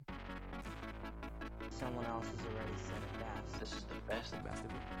Someone else has already said it best. This is the best of it.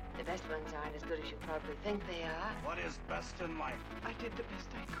 The best ones aren't as good as you probably think they are. What is best in life? I did the best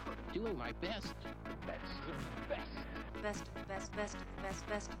I could. Doing my best. The best of the best.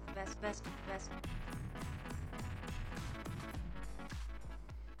 Best.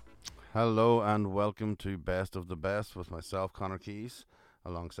 Hello and welcome to Best of the Best with myself, Connor Keys.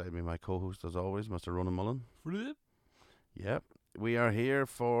 Alongside me, my co-host as always, Mr. Ronan Mullen. Yep. We are here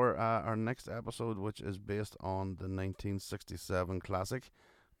for our next episode, which is based on the 1967 classic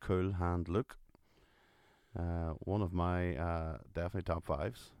Cool Hand Luke. One of my definitely top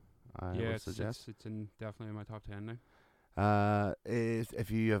fives, I would suggest. It's in definitely in my top 10 now. If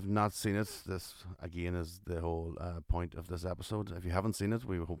you have not seen it, this again is the whole point of this episode. If you haven't seen it,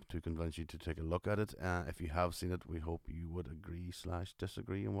 we hope to convince you to take a look at it. If you have seen it, we hope you would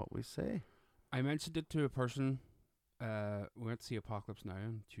agree/disagree on what we say. I mentioned it to a person. We went to see Apocalypse Now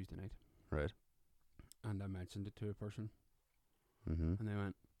on Tuesday night. Right. And I mentioned it to a person. Mm-hmm. And they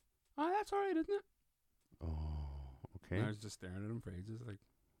went, "Oh, that's alright, isn't it?" Oh, okay. And I was just staring at him for ages, like,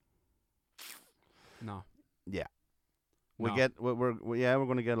 no. Yeah. No. We're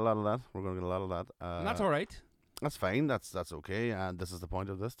going to get a lot of that. We're going to get a lot of that. And that's alright. That's fine. That's okay. And this is the point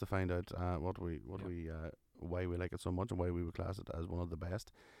of this, to find out why we like it so much and why we would class it as one of the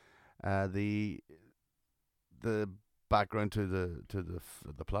best. The background to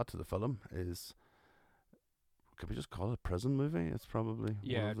the plot to the film is, could we just call it a prison movie? It's probably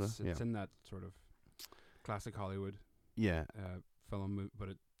it's in that sort of classic Hollywood film, but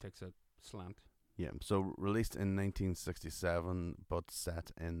it takes a slant. Yeah, so released in 1967, but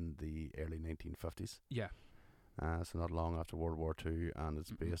set in the early 1950s. Yeah. So not long after World War II, and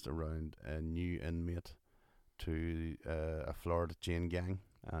it's based around a new inmate to a Florida chain gang,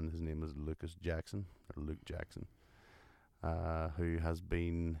 and his name is Luke Jackson, who has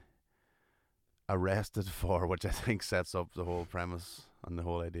been arrested for, which I think sets up the whole premise and the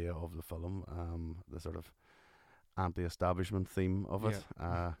whole idea of the film, the sort of anti-establishment theme of it.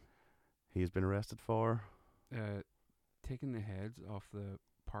 Yeah. He's been arrested for taking the heads off the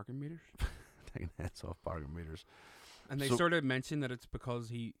parking meters. taking heads off parking meters. And they sort of mentioned that it's because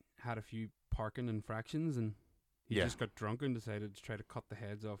he had a few parking infractions and he just got drunk and decided to try to cut the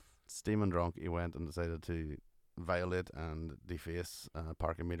heads off. Steaming drunk, he went and decided to violate and deface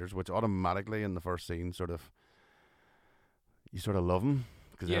parking meters, which automatically in the first scene you sort of love him,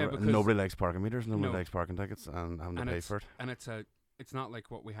 because nobody likes parking meters, nobody likes parking tickets and having to pay for it. And it's not like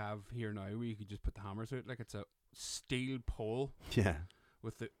what we have here now where you could just put the hammer through it. Like, it's a steel pole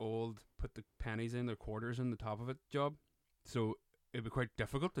with the old put the pennies in, the quarters in the top of it job. So it'd be quite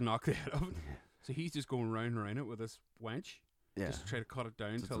difficult to knock the head off it. Yeah. So he's just going round and around it with this wench. Just to try to cut it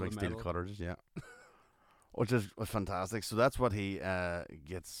down till like the steel metal. cutters, which is fantastic. So that's what he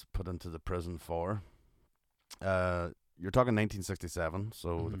gets put into the prison for. You're talking 1967,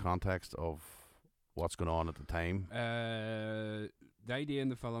 so the context of what's going on at the time. The idea in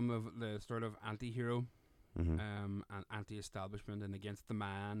the film of the sort of anti-hero and anti-establishment and against the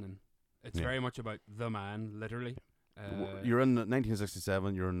man, and it's very much about the man, literally. You're in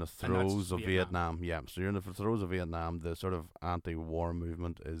 1967, you're in the throes of Vietnam. Yeah, so you're in the throes of Vietnam. The sort of anti-war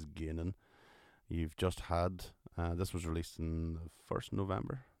movement is gaining. You've just had, this was released in the 1st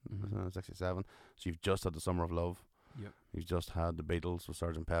November, 67, so you've just had the Summer of Love. Yep. You've just had the Beatles with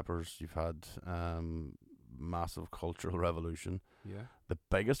Sgt. Pepper's. You've had massive cultural revolution. Yeah. The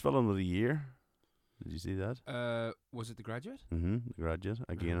biggest film of the year. Did you see that? Was it The Graduate? Mm-hmm. The Graduate.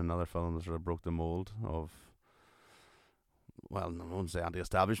 Again, another film that sort of broke the mold of, well, I won't say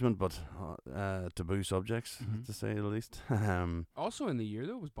anti-establishment, but taboo subjects, to say the least. Also in the year,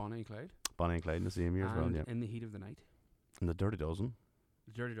 though, was Bonnie and Clyde. Bonnie and Clyde in the same year as well, yeah. In the Heat of the Night. And The Dirty Dozen.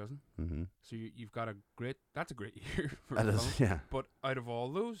 The Dirty Dozen. Mm-hmm. So you've got that's a great year for it a is, film. yeah. But out of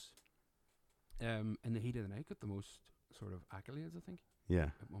all those, In the Heat of the Night got the most sort of accolades, I think. Yeah.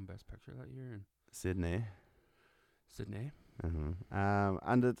 It won Best Picture that year. And Sydney.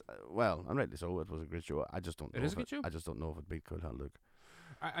 And it, well, and rightly so, it was a great show. I just don't know. It is a good show. I just don't know if it beat Cool Hand Luke.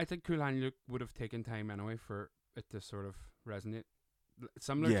 I think Cool Hand Luke would have taken time anyway for it to sort of resonate.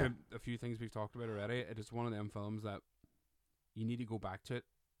 Similar to a few things we've talked about already, it is one of them films that you need to go back to it,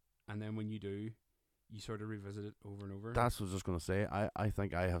 and then when you do, you sort of revisit it over and over. That's what I was just going to say. I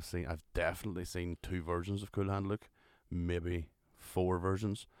think I've definitely seen 2 versions of Cool Hand Luke, maybe 4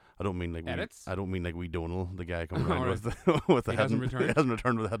 versions. I don't mean like edits. I don't mean like we Donal, the guy coming around with the hidden, returned. He hasn't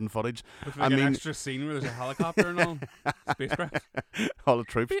returned with hidden footage. With like an extra scene where there's a helicopter and all, spacecraft. All the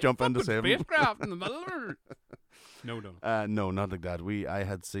troops jump in to save him. Spacecraft in the middle. No. No, not like that. I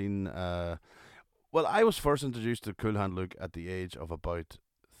had seen. Well, I was first introduced to Cool Hand Luke at the age of about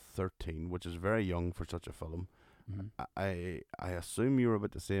 13, which is very young for such a film. Mm-hmm. I assume you were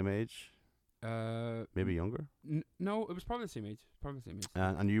about the same age, maybe younger. No, it was probably the same age.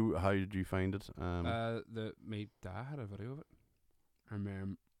 And you, how did you find it? My dad had a video of it.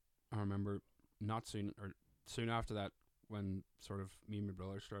 I remember not soon after that, when sort of me and my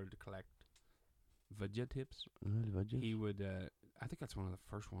brother started to collect videotapes. He would, I think that's one of the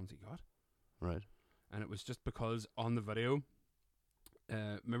first ones he got. Right. And it was just because on the video,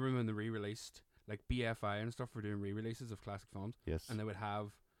 remember when they re-released, like BFI and stuff were doing re-releases of classic films? Yes. And they would have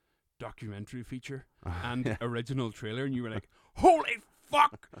documentary feature and original trailer, and you were like, holy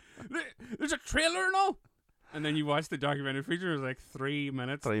fuck! There's a trailer and all! And then you watched the documentary feature, it was like 3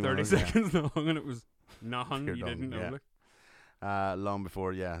 minutes, 30 seconds long, and it was nothing you didn't know. Like. Long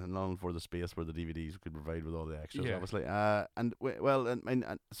before the space where the DVDs could provide with all the extras, Yeah. obviously.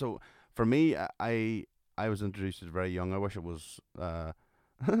 So for me, I was introduced to it very young. I wish it was I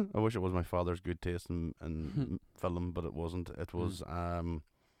wish it was my father's good taste in film, but it wasn't. It was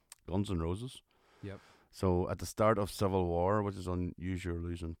Guns N' Roses. Yep. So at the start of Civil War, which is on Use Your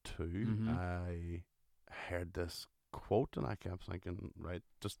Illusion 2, Mm-hmm. I heard this quote and I kept thinking, right,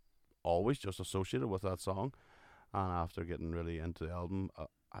 just always just associated with that song. And after getting really into the album,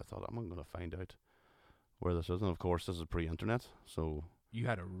 I thought, I'm going to find out where this is. And of course, this is pre-internet, so... You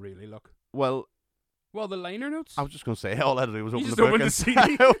had to really look. Well, the liner notes? I was just going to say, all I had to do was open just the book. opened the CD.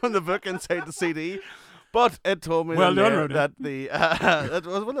 I opened the book inside the CD. But it told me Well done, there Roddy. that the...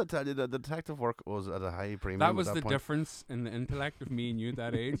 Will I tell you that the detective work was at a high premium That was at the that point. difference in the intellect of me and you at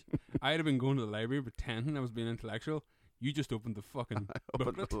that age. I'd have been going to the library pretending I was being intellectual. You just opened the fucking Opened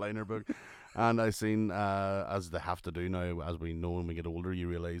booklet. the liner book. And I seen, as they have to do now, as we know when we get older, you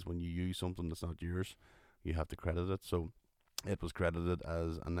realise when you use something that's not yours, you have to credit it. So it was credited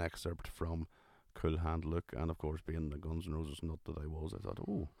as an excerpt from Cool Hand Luke. And of course, being the Guns N' Roses nut that I was, I thought,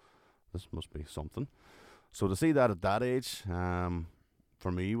 oh, this must be something. So to see that at that age,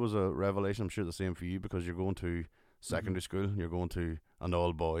 for me was a revelation. I'm sure the same for you, because you're going to secondary school, you're going to an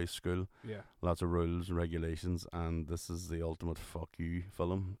all-boys school, Yeah. lots of rules and regulations, and this is the ultimate fuck you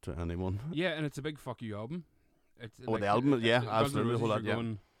film to anyone. Yeah, and it's a big fuck you album. It's The album, yeah, Guns N' absolutely. Roses, Whole lot, you're yeah.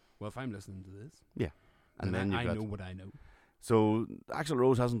 going, well, if I'm listening to this, And then I you've got know what I know. so Axl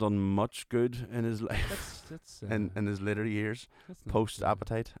Rose hasn't done much good in his life That's in his later years, that's not, post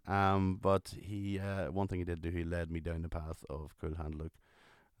Appetite. But he one thing he did do, he led me down the path of Cool Hand Luke.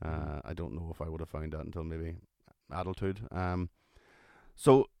 I don't know if I would have found that until maybe adulthood.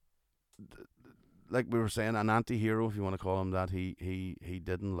 So like we were saying, an anti-hero, if you want to call him that, he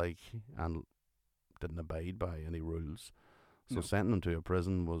didn't like and didn't abide by any rules. So No. sending him to a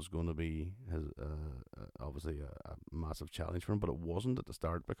prison was going to be his obviously a massive challenge for him, but it wasn't at the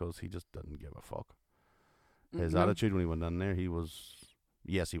start because he just didn't give a fuck. His No. attitude when he went in there, he was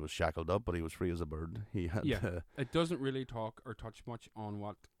shackled up, but he was free as a bird. He had It doesn't really talk or touch much on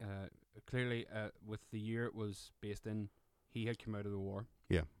what clearly with the year it was based in, he had come out of the war.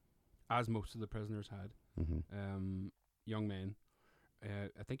 Yeah. As most of the prisoners had. Young men.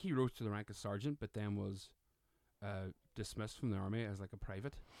 I think he rose to the rank of sergeant, but then was dismissed from the army as like a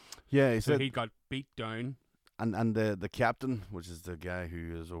private. Yeah, he So said, he got beat down. and the captain, which is the guy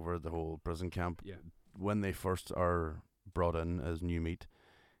who is over the whole prison camp, Yeah. when they first are brought in as new meat,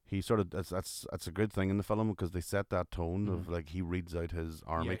 he sort of that's a good thing in the film because they set that tone of like he reads out his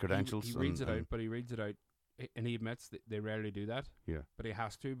army Yeah, credentials. He reads it and out, but he reads it out, and he admits that they rarely do that. Yeah. But he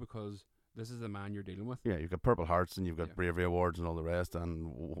has to because this is the man you're dealing with. Yeah, you've got Purple Hearts and you've got Yeah. bravery awards and all the rest.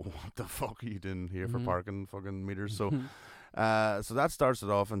 And what the fuck are you doing here for Mhm. parking fucking meters? So, so that starts it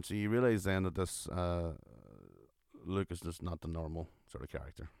off, and so you realize then that this Luke is just not the normal sort of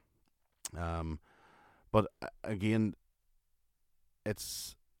character. But again,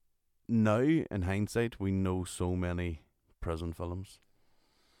 it's now in hindsight we know so many prison films.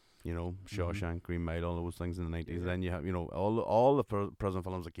 You know, Shawshank, Green Mile, all those things in the 90s. Yeah. Then you have, you know, all the prison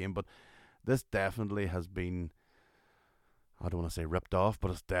films that came, but this definitely has been, I don't want to say ripped off,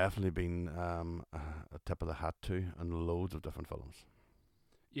 but it's definitely been a tip of the hat to in loads of different films.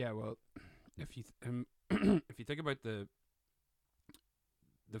 Yeah, well, if you if you think about the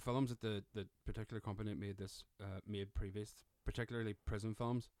films that the particular company that made this made previous, particularly prison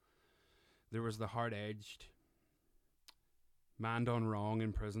films, there was the hard-edged, man done wrong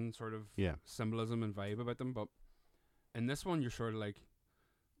in prison sort of Yeah. symbolism and vibe about them. But in this one, you're sort of like,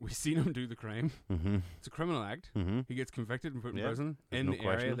 we've seen him do the crime. Mm-hmm. It's a criminal act. Mm-hmm. He gets convicted and put in Yeah, prison there's in no the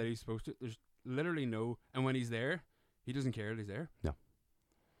area questioning. that he's supposed to. There's literally no, and when he's there, he doesn't care that he's there. No.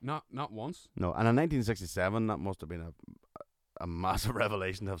 Not once. No, and in 1967, that must have been a massive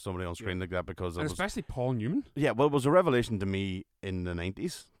revelation to have somebody on screen like that because it And was, especially Paul Newman. yeah, well, it was a revelation to me in the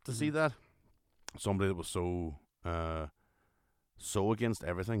 90s to see that. Somebody that was so against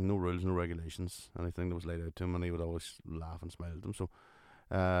everything, no rules, no regulations, anything that was laid out to him, and he would always laugh and smile at them. So,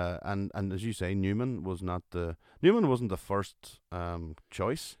 and as you say, Newman wasn't the first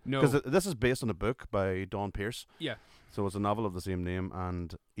choice. No, because this is based on a book by Don Pierce. Yeah. So it's a novel of the same name,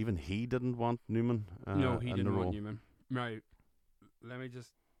 and even he didn't want Newman. No, he in didn't the want role. Newman. Right.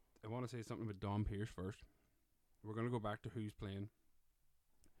 I want to say something about Don Pierce first. We're going to go back to who's playing.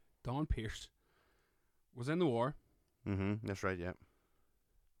 Don Pierce was in the war. Mm-hmm. That's right. Yeah.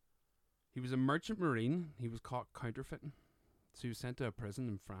 He was a merchant marine. He was caught counterfeiting, so he was sent to a prison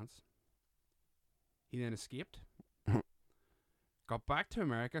in France. He then escaped, got back to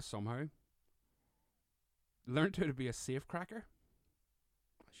America somehow, learned how to be a safecracker,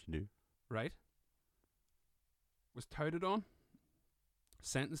 As you do. right? Was touted on,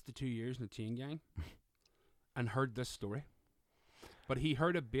 sentenced to 2 years in a chain gang, and heard this story. But he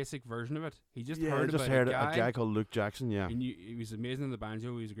heard a basic version of it. He just heard about heard a a guy called Luke Jackson. Yeah. He was amazing in the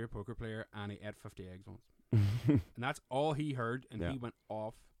banjo. He was a great poker player, and he ate 50 eggs once. And that's all he heard, and Yeah. he went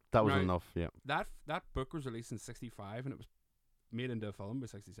off. That was Now, enough. Yeah. That book was released in 65, and it was made into a film by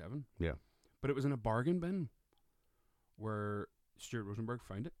 67. Yeah. But it was in a bargain bin where Stuart Rosenberg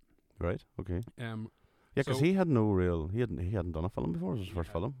found it. Right. Okay. Yeah, because So- he had no real. He hadn't done a film before. It was his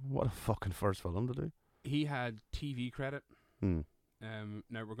first film. What a fucking first film to do. He had TV credit. Hmm.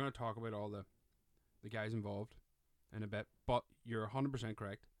 Now we're going to talk about all the guys involved in a bit, but you're 100%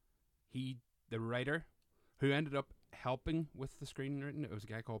 correct. The writer who ended up helping with the screenwriting, it was a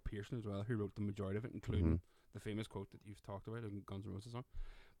guy called Pearson as well, who wrote the majority of it, including the famous quote that you've talked about in Guns N' Roses song.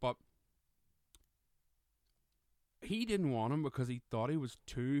 But he didn't want him because he thought he was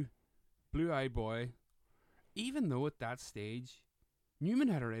too blue-eyed boy, even though at that stage Newman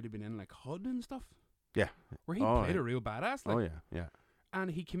had already been in like HUD and stuff. Yeah. Where he Oh, played yeah. a real badass. Like, Oh yeah. Yeah.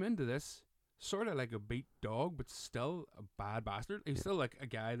 and he came into this sort of like a beat dog, but still a bad bastard. He was still like a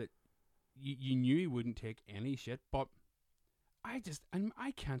guy that you knew he wouldn't take any shit. But I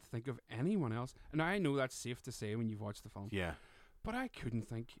can't think of anyone else. And I know that's safe to say when you've watched the film. Yeah. But I couldn't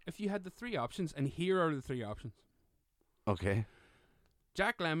think. If you had the three options, and here are the three options. Okay.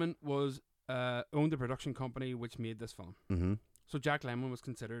 Jack Lemmon owned the production company which made this film. Mm-hmm. So Jack Lemmon was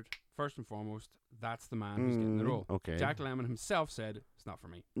considered, first and foremost, that's the man who's getting the role. Okay. Jack Lemmon himself said, it's not for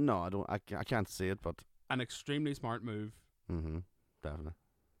me. No, I don't. I can't see it, but. An extremely smart move, Mm-hmm. Definitely.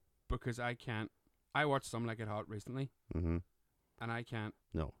 because I watched Some Like It Hot recently, Mm-hmm. and I can't.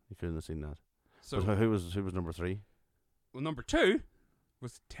 No, you couldn't have seen that. So, But who was number 3? well, number 2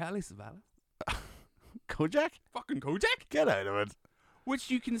 was Telly Savalas. Kojak? Fucking Kojak! Get out of it. Which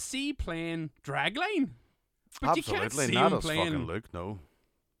you can see playing Dragline. But you can't Absolutely see not him as playing fucking Luke. No.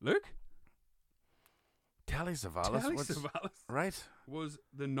 Luke? Telly Savalas. Telly what's- Savalas Right. was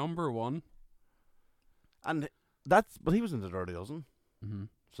the number 1. And but he was in the Dirty Dozen, Mm-hmm.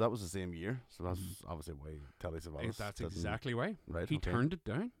 so that was the same year. So that's obviously why Telly Savalas. That's didn't- exactly why. right. He okay. turned it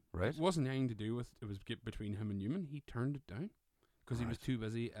down. right. It wasn't anything to do with, it was between him and Newman. He turned it down because he was Right. too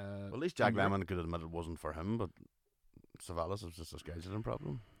busy. Well, at least Jack on work. Lemmon could admit it wasn't for him, but Savalas was just a scheduling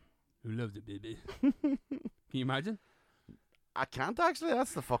problem. Who loved it, baby? Can you imagine? I can't actually.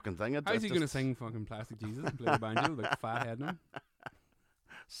 That's the fucking thing. How's he going to sing fucking Plastic Jesus and play the banjo with a fat head now?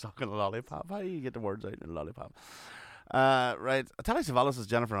 Sucking a lollipop. How do you get the words out in a lollipop? Right. Telly Savalas is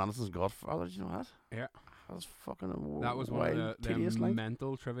Jennifer Aniston's godfather. Did you know that? Yeah. That's fucking That was one wild, of the tedious line.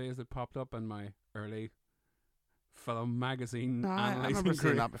 mental trivias that popped up in my early film magazine. No, I analysing remember seeing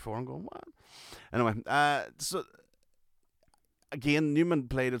career. that before and going, what? Anyway, so again, Newman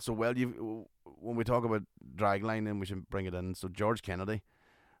played it so well. When we talk about Dragline, then we should bring it in. So George Kennedy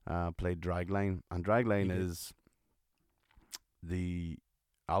played Dragline, and Dragline He did. is the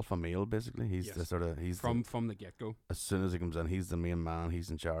alpha male, basically. He's Yes. the sort of From the get go. as soon as he comes in, he's the main man.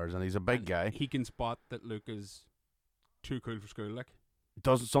 He's in charge, and he's a big guy. He can spot that Luke is too cool for school. Like,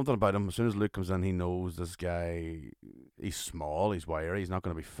 Does something about him. As soon as Luke comes in, he knows this guy. He's small, he's wiry, he's not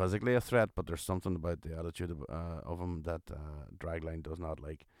going to be physically a threat, but there's something about the attitude of him that Dragline does not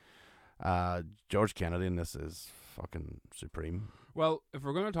like. George Kennedy in this is fucking supreme. well, if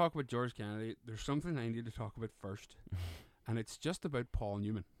we're going to talk about George Kennedy, there's something I need to talk about first, and it's just about Paul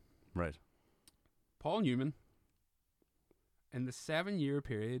Newman. Right. Paul Newman, in the 7-year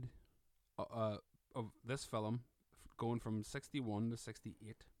period of this film, going from 61 to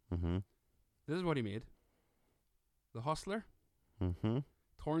 68, Mm-hmm. this is what he made: The Hustler, Mm-hmm.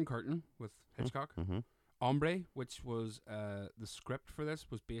 Torn Curtain with Hitchcock, Mm-hmm. Hombre, which was the script for this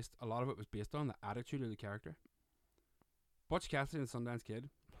was based. A lot of it was based on the attitude of the character. Butch Cassidy and the Sundance Kid,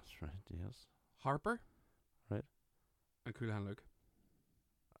 That's right. Yes. Harper, Right. and Cool Hand Luke.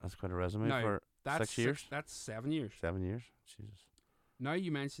 That's quite a resume No, for That's 6 years. That's 7 years. 7 years. Jesus. Now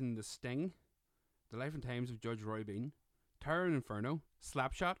you mentioned The Sting, The Life and Times of Judge Roy Bean, Terror and Inferno,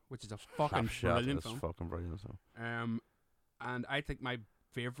 Slapshot, which is a fucking brilliant film. Fucking brilliant. So. And I think my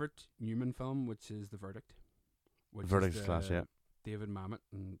favourite Newman film, which is The Verdict. Which Verdict's is class, yeah. David Mamet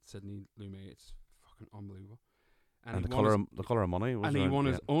and Sidney Lumet. It's fucking unbelievable. And he the won color of money was and he won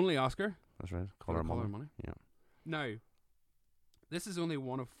his only Oscar. That's right. for Color The of Colour money. of Money. Yeah. Now, this is only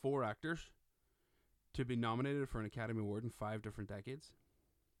one of 4 actors to be nominated for an Academy Award in 5 different decades.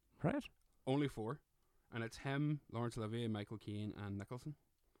 Right. Only 4. And it's him, Laurence Olivier, Michael Caine, and Nicholson.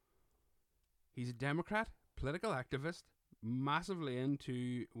 He's a Democrat, political activist, massively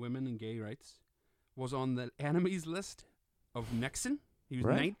into women and gay rights. Was on the enemies list of Nixon. He was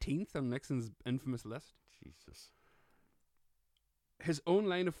Right. 19th on Nixon's infamous list. Jesus. His own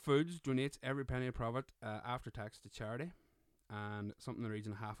line of foods donates every penny of profit after tax to charity. And something in the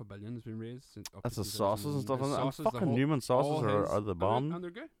region of $500 million has been raised. That's the sauces and stuff. His And sauces, the fucking whole- Newman sauces all are, his- are the bomb. And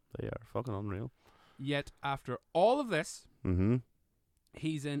they're good. They are fucking unreal. Yet, after all of this, Mm-hmm.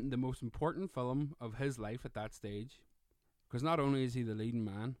 he's in the most important film of his life at that stage. Because not only is he the leading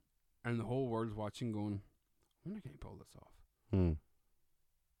man, and the whole world's watching going, I wonder can he pull this off? Hmm.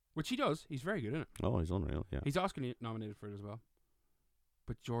 Which he does. He's very good in it. Oh, he's unreal. Yeah. He's Oscar nominated for it as well.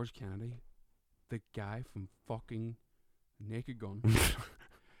 But George Kennedy, the guy from fucking Naked Gun,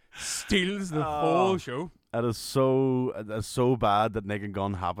 steals the whole show. That's so bad that Naked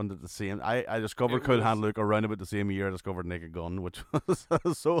Gun happened at the same. I discovered It Cool was. Hand Luke around about the same year I discovered Naked Gun, which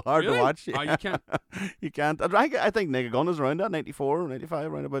was so hard Really? to watch. Oh, you can't. You can't. I think Naked Gun is around that 94,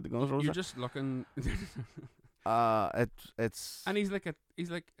 95, around about the Guns N' You're Roses. just looking. It's And he's like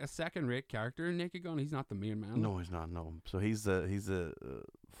a second-rate character in Naked Gun. He's not the main man. no, he's not. No, so he's the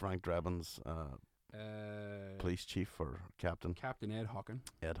Frank Drebin's police chief or captain, Captain Ed Hawken.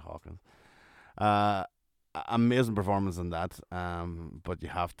 Ed Hawkins. Amazing performance in that. But you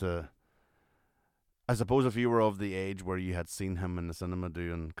have to. I suppose if you were of the age where you had seen him in the cinema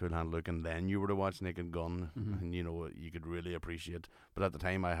doing Cool Hand Luke, and then you were to watch Naked Gun, Mhm. and you could really appreciate. But at the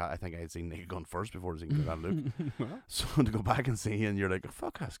time, I think I had seen Naked Gun first before I'd seen Cool Hand Luke. Well, So to go back and see, and you're like, oh,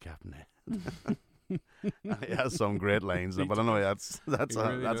 fuck us, Captain Ed. He has some great lines, He but anyway, does. that's He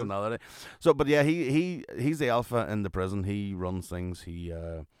really does. another day. So, but yeah, he's the alpha in the prison. He runs things. He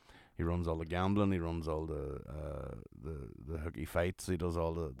runs all the gambling. He runs all the hooky fights. He does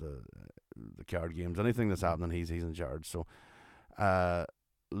all the card games. Anything that's happening, he's in charge. So,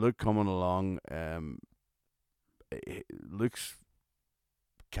 Luke coming along, Luke's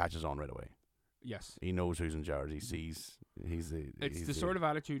catches on right away. yes. He knows who's in charge. He sees. It's the sort of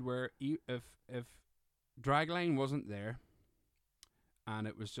attitude where if Dragline wasn't there, and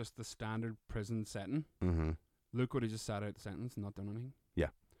it was just the standard prison setting, Mm-hmm. Luke would have just sat out the sentence and not done anything. Yeah.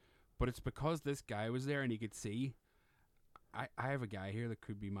 But it's because this guy was there and he could see, I have a guy here that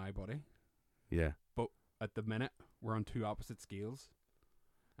could be my buddy. Yeah. But at the minute, we're on 2 opposite scales.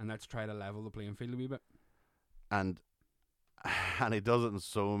 And let's try to level the playing field a wee bit. And he does it in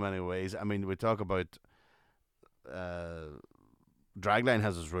so many ways. I mean, we talk about Dragline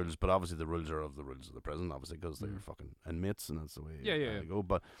has its rules, but obviously the rules are of the rules of the prison, obviously, because they're fucking inmates, and that's the way they go.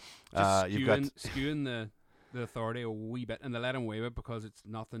 But Just you've got skewing the authority a wee bit, and they let him wave it because it's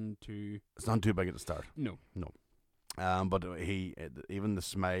nothing to... it's not too big at the start. No. But even the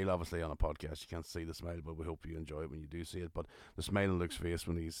smile, obviously on a podcast you can't see the smile, but we hope you enjoy it when you do see it. But the smile on Luke's face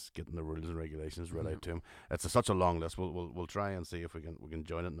when he's getting the rules and regulations read out to him, it's such a long list. We'll try and see if we can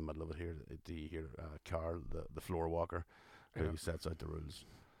join it in the middle of it here. Do you hear Carl, the floor walker, who sets out the rules?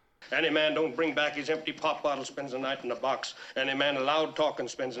 Any man don't bring back his empty pop bottle spends the night in the box. Any man loud talking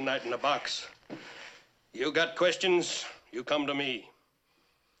spends the night in the box. You got questions, you come to me.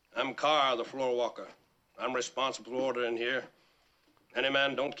 I'm Carr, the floor walker. I'm responsible for order in here. Any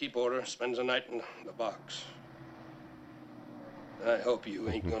man don't keep order spends the night in the box. I hope you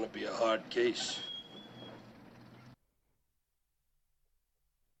ain't gonna be a hard case.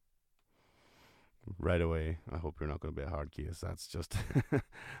 Right away, I hope you're not going to be a hard case. That's just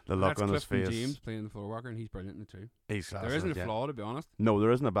the look That's on his Clifton face. James playing the floor walker, and he's brilliant in it too. He's class There in isn't it, a yeah. flaw, to be honest. No,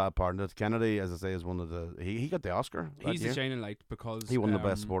 there isn't a bad part in it. Kennedy, as I say, is one of the. He got the Oscar. He's that the year. shining light because He won the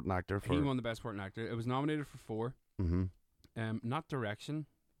best supporting actor for. He won the best supporting actor. It was nominated for 4. Mm-hmm. Not direction,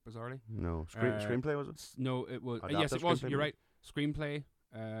 bizarrely. No, screenplay was it? No, it was. Adapted Yes, it was. screenplay, You're maybe? right.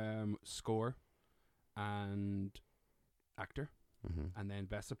 Screenplay, score, and actor, Mm-hmm. and then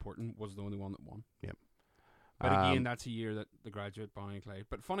best supporting was the only one that won. Yep. But again, that's a year that The Graduate, Bonnie and Clyde.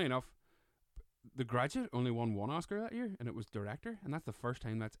 But funny enough, The Graduate only won 1 Oscar that year, and it was director, and that's the first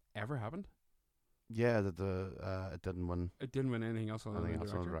time that's ever happened. Yeah, that it didn't win It didn't win anything else on the anything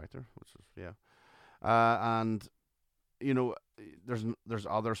else on the director. director, which is and there's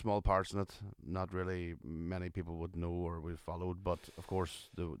other small parts in it. Not really many people would know or would followed, but of course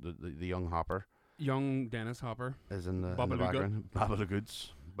the young Hopper Young Dennis Hopper, is in the Babaluga. background. Babaluguts.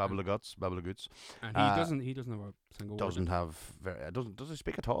 and he doesn't have a single Doesn't word. have does he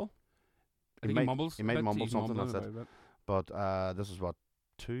speak at all? I think he mumbles. He might a bit, mumble he's something. mumbling That's it. about But this is what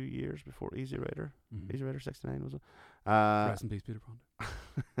 2 years before Easy Rider. Mhm. Easy Rider '69 was it? Rest in peace, Peter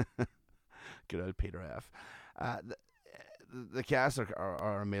Fonda. Good old Peter F. The cast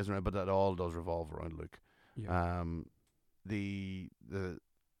are amazing, right? But that all does revolve around Luke. Yeah. The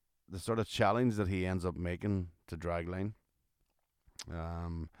sort of challenge that he ends up making to Dragline,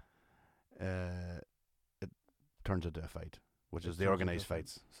 it turns into a fight, which is the organised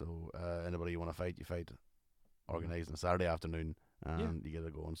fights. So anybody you want to fight, you fight organised on a Saturday afternoon, and you get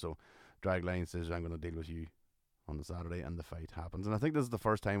it going. So Dragline says, "I'm going to deal with you on the Saturday," and the fight happens. And I think this is the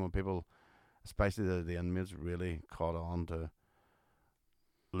first time when people, especially the inmates, really caught on to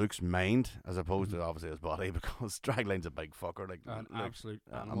Luke's mind as opposed to obviously his body, because Dragline's a big fucker, like An Luke, absolute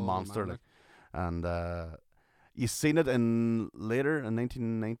a animal, monster, man, like. And you seen it in later in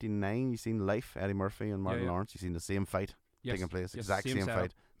 1999. You seen Life, Eddie Murphy and Martin yeah. Lawrence. You seen the same fight Yes, taking place, yes, exact same setup.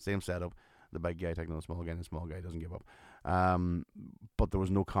 fight, same setup. The big guy taking on the small guy, and the small guy doesn't give up. But there was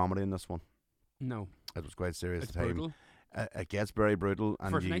no comedy in this one. No, It was quite serious it's at the time. brutal. It gets very brutal, and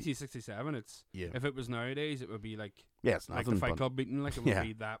For you, 1967, it's yeah, if it was nowadays, it would be like it's like nothing. the Fight but- Club beating, like it would Yeah.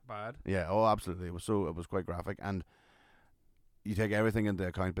 be that bad. Yeah, oh, absolutely. It was quite graphic, and you take everything into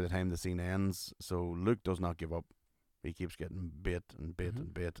account by the time the scene ends. So Luke does not give up. He keeps getting bit and bit Mhm.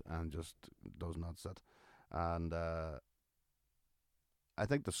 and bit, and just does not sit. And I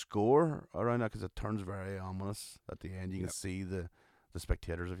think the score around that, because it turns very ominous at the end. You can Yep. see the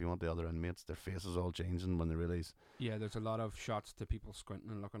spectators, if you want, the other inmates, their faces all changing when they realise, Yeah, there's a lot of shots to people squinting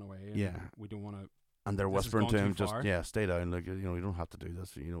and looking away. And Yeah. we don't want to. and they're This has whispering gone to too him, just far. stay down. Like, you don't have to do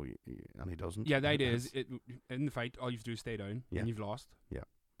this. And he doesn't. Yeah, the idea is in the fight, all you have to do is stay down, Yeah. and you've lost. Yeah.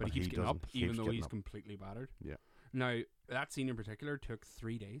 but he But keeps he getting doesn't. up, He even keeps though getting he's up. completely battered. Yeah. Now that scene in particular took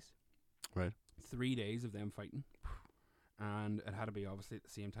 3 days. Right. 3 days of them fighting, and it had to be obviously at the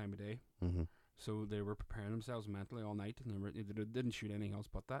same time of day. Mm-hmm. So they were preparing themselves mentally all night, and they didn't shoot anything else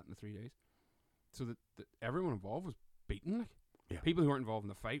but that in the 3 days. So that everyone involved was beaten. Like, Yeah. people who weren't involved in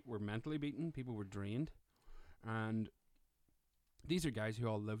the fight were mentally beaten. People were drained, and these are guys who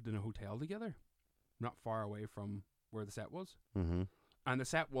all lived in a hotel together, not far away from where the set was. Mm-hmm. And the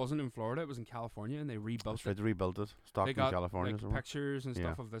set wasn't in Florida; it was in California, and they rebuilt That's right, it. they rebuilt it. They Stockton, got California. like somewhere. pictures and Yeah.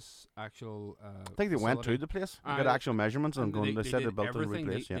 stuff of this actual. I think they went to facility. the place. They Uh, got actual measurements and And they said they did built it and everything.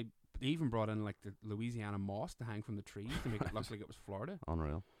 replaced. Yeah, They even brought in like the Louisiana moss to hang from the trees to make it look like it was Florida.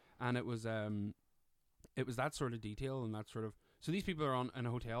 unreal. And it was that sort of detail and that sort of. So these people are in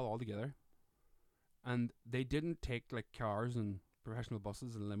a hotel all together, and they didn't take like cars and professional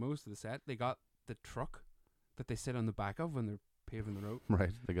buses and limos to the set. They got the truck that they sit on the back of when they're paving the road.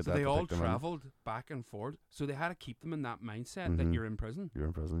 Right, they got So that. they to all take them in. travelled back and forth. So they had to keep them in that mindset that Mhm. you're in prison. You're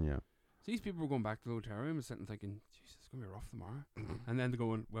in prison, yeah. So these people were going back to the hotel room and sitting thinking, "Jesus, it's gonna be rough tomorrow," and then they're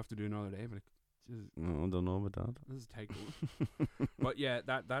going, "We have to do another day." But like, Jesus, No, I don't know about this is tight going. But yeah,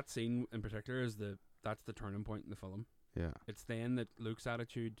 that scene in particular is that's the turning point in the film. that. Yeah, It's then that Luke's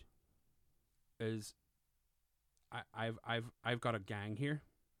attitude is, I've got a gang here,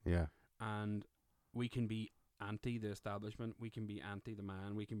 yeah, and we can be anti the establishment, we can be anti the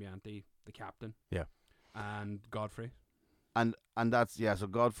man, we can be anti the captain. Yeah. And Godfrey. and that's So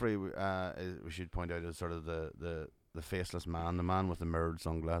Godfrey, we should point out, is sort of the faceless man, the man with the mirrored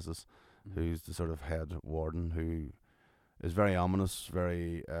sunglasses, who's the sort of head warden, who is very ominous,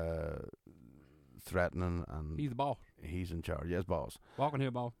 very threatening, and He's the ball. he's in charge. Yes, boss. Walking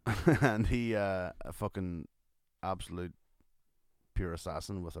here, ball. And he a fucking absolute pure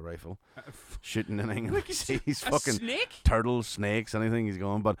assassin with a rifle, shooting anything. He's A fucking snake? turtles, snakes, anything he's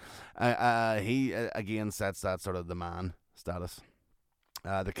going. But he again sets that sort of the man status.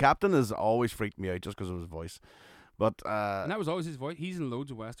 The captain has always freaked me out just because of his voice. But And that was always his voice. He's in loads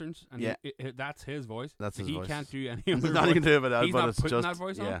of westerns, and Yeah. that's his voice. That's his he voice. can't do any there's other nothing you can voice. do about that. He's but not it's putting just that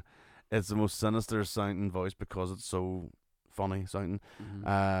voice on? yeah, it's the most sinister sounding voice because it's so funny sounding.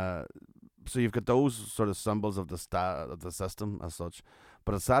 Mhm. So you've got those sort of symbols of the system as such,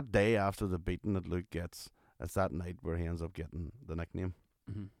 but it's that day after the beating that Luke gets. It's that night where he ends up getting the nickname,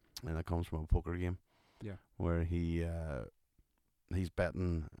 Mhm. and it comes from a poker game. Yeah. Where he's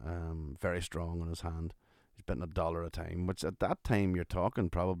betting very strong on his hand. He's betting $1 a time, which at that time you're talking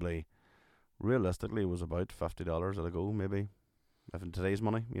probably realistically was about $50 at a go, maybe. If in today's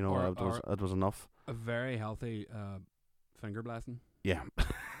money, Or it was enough. a very healthy finger blasting Yeah,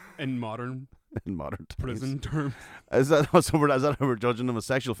 in modern in modern times. prison terms. Is that also is that how we're judging them as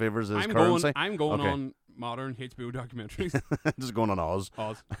sexual favors as currency? I'm going Okay. on modern HBO documentaries. Just going on Oz.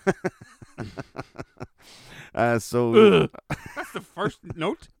 Oz. So Ugh. That's the first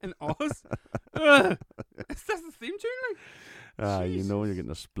note in Oz. Ugh. That's the theme tune. you know you're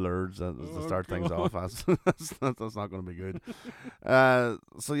getting a splurge to Oh, start things God. off. That's not going to be good.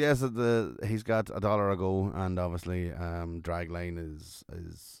 So yes, he's got $1 a go, and obviously Dragline is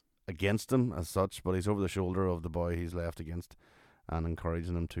against him as such, but he's over the shoulder of the boy he's left against, and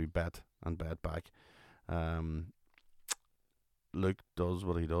encouraging him to bet back. Luke does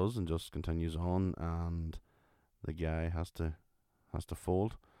what he does and just continues on, and the guy has to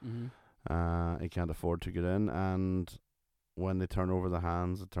fold. Mm-hmm. He can't afford to get in, and when they turn over the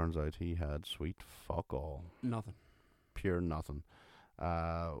hands, it turns out he had sweet fuck all, Nothing. pure nothing,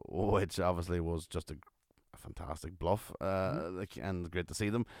 which obviously was just a fantastic bluff, and great to see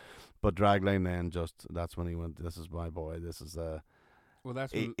them. But Dragline then that's when he went, this is my boy, this is Well,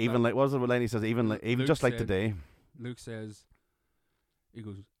 that's even like what was it what Lenny says, even Luke just like said- today. Luke says, he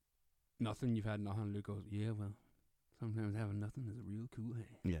goes, nothing, you've had nothing. Luke goes, yeah, well, sometimes having nothing is a real cool hand.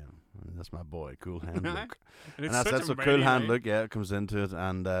 Yeah, that's my boy, Cool Hand Luke. And And that's a what Cool Hand right? Luke, yeah, comes into it,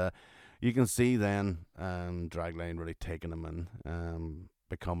 and you can see then Dragline really taking him in,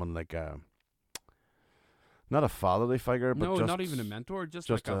 becoming like not a fatherly figure, but No, just, not even a mentor, just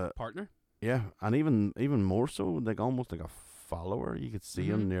just like a a- partner. yeah, and even more so, like almost like a follower. You could see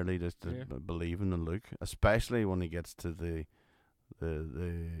him Mhm. nearly just Yeah. believing in Luke, especially when he gets to the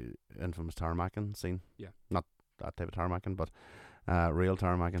infamous tarmacking scene. Yeah. Not that type of tarmacking, but real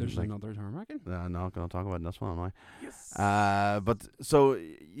tarmacking. There's like, another tarmacking. I'm not going to talk about this one, am I? Yes. But so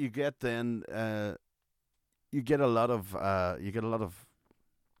you get then you get a lot of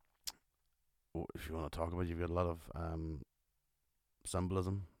if you want to talk about it, you get a lot of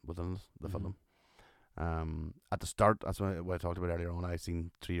symbolism within the Mhm. film. At the start, that's what I talked about earlier on. I've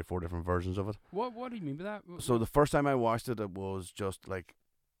seen 3 or 4 different versions of it. What do you mean by that? So the first time I watched it, it was just like,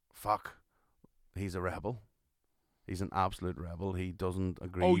 fuck, he's a rebel. He's an absolute rebel. He doesn't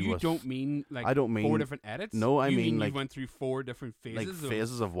agree. Oh, you with, don't mean like I don't mean 4 different edits? no, I You mean, you like- went through 4 different like phases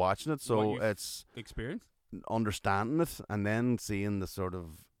phases of watching it. what So you've- it's of experience. understanding it and then seeing the sort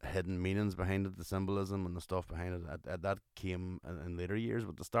of hidden meanings behind it, the symbolism and the stuff behind it. That came in later years.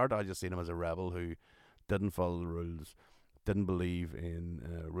 But at the start, I just seen him as a rebel who didn't follow the rules, didn't believe in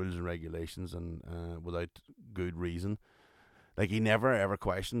rules and regulations, and without good reason. Like, he never ever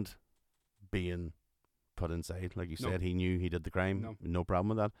questioned being put inside. Like you No. said, he knew he did the crime. No. Problem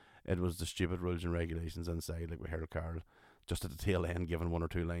with that. It was the stupid rules and regulations inside. Like we heard of Carl just at the tail end giving 1 or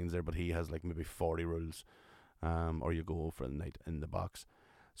 2 lines there, but he has like maybe 40 rules, or you go for the night in the box.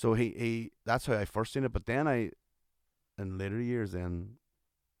 So he that's how I first seen it. But then in later years, then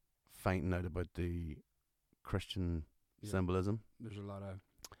finding out about the Christian Yeah. symbolism. There's a lot of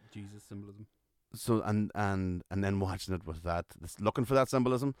Jesus symbolism. So and then watching it with that, looking for that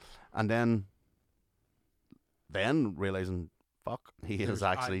symbolism, and then realizing, fuck, he is There's-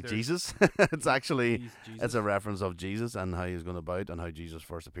 actually there's- Jesus. It's actually He's Jesus. it's a reference of Jesus and how he's going about and how Jesus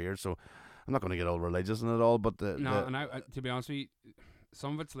first appeared. So I'm not going to get all religious in it all, but No, and I, to be honest with you,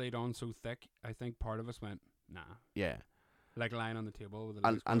 some of it's laid on so thick. I think part of us went, nah, yeah. like lying on the table with a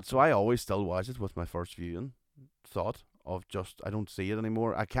And legs so I always still watch it with my first viewing thought of just, I don't see it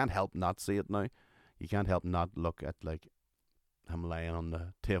anymore. I can't help not see it now. You can't help not look at like him lying on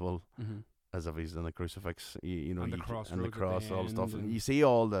the table Mm-hmm. as if he's in a crucifix, you know, And the and the crossroads at cross, the all the stuff. end And and- you see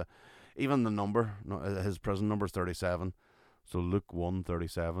all even the number, his prison number is 37. So Luke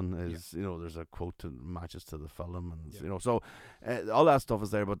 1:37 is, you know, there's a quote that matches to the film, and Yeah. you know, so all that stuff is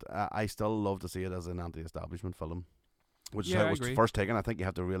there. But I still love to see it as an anti-establishment film, which is Yeah, how I it was agree. first taken. I think you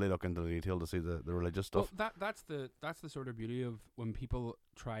have to really look into the detail to see the religious Well, stuff. that's the sort of beauty of when people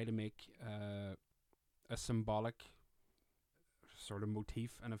try to make a symbolic sort of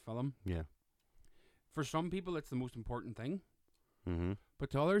motif in a film. Yeah. For some people, it's the most important thing, Mm-hmm. but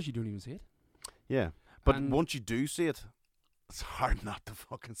to others, you don't even see it. Yeah, but And- once you do see it, it's hard not to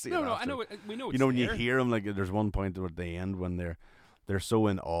fucking see it. No, I after. know. We know. It's You know, when there. you hear him, like there's one point at the end when they're so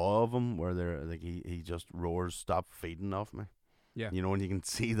in awe of him, where they're like he just roars, "Stop feeding off me!" Yeah. You know, and you can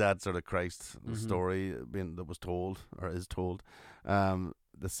see that sort of Christ Mhm. story that was told or is told,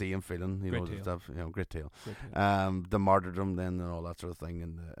 the same feeling, you Great know, the tale. stuff, you know, great tale. Great tale. The martyrdom, then, and all that sort of thing,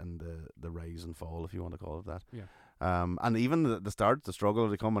 and the rise and fall, if you want to call it that. Yeah. And even the start, the struggle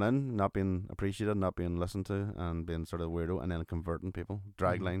of coming in, not being appreciated, not being listened to, and being sort of weirdo, and then converting people.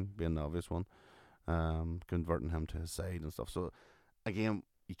 Dragline being the obvious one, converting him to his side and stuff. So, again,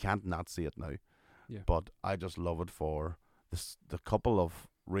 you can't not see it now. Yeah. but I just love it for the couple of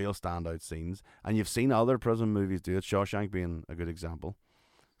real standout scenes. And you've seen other prison movies do it, Shawshank being a good example.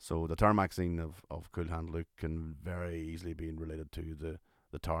 So the tarmac scene of Cool Hand Luke can very easily be related to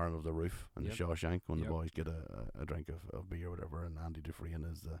the tarring of the roof and Yep. the Shawshank when Yep. the boys get a drink of beer or whatever, and Andy Dufresne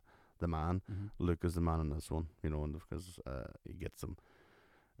is the man. Mm-hmm. Luke is the man in this one, and because he gets them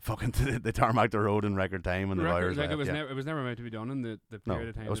fucking they tarmac the road in record time and the lawyers Like left. it was never meant to be done in the No, period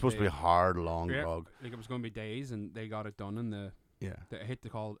of time. it was that supposed to be a they- hard, long Yeah, drug. Like it was going to be days, and they got it done in the. Yeah, I hate to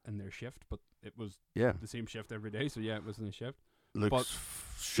call it in their shift, but it was yeah. the same shift every day. So yeah, it was in the shift. Luke's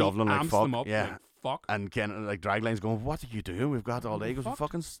He shoveling like amps fuck. them up Yeah, like fuck. and Ken like Dragline's going, "What are you doing? We've got all day." He goes, Fuck.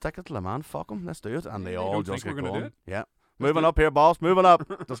 "Fucking stick it to the man. Fuck him. Let's do it." And Yeah, they they all don't just think get we're gonna do going. it. Yeah, Let's moving do up here, boss. Moving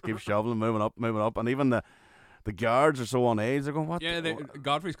up. Just keep shoveling, moving up, and even the guards are so on edge. They're going, "What?" Yeah,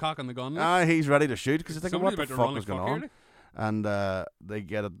 Godfrey's cocking the gun. Like. Ah, he's ready to shoot because they're thinking, "What Somebody's the about to fuck run is like going fuck on?" here, like. And they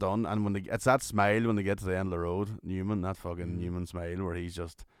get it done. And when it's that smile when they get to the end of the road, Newman, that fucking Newman smile where he's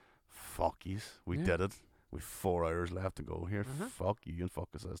just, "Fuck yous, we Yeah. did it. We've 4 hours left to go here. Uh-huh. Fuck you and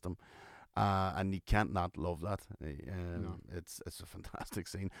fuck the system." And you can't not love that. No. It's a fantastic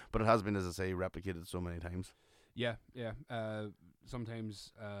scene, but it has been, as I say, replicated so many times. Yeah.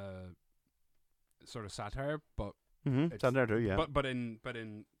 Sometimes sort of satire, but Mm-hmm. It's on there too, yeah. but in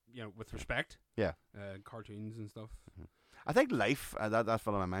with respect. Yeah. Cartoons and stuff. I think Life, that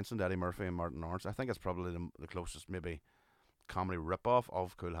film I mentioned, Eddie Murphy and Martin Lawrence, I think it's probably the closest maybe comedy rip-off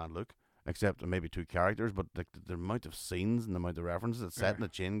of Cool Hand Luke, except maybe 2 characters, but the amount of scenes and the amount of references, it's set in a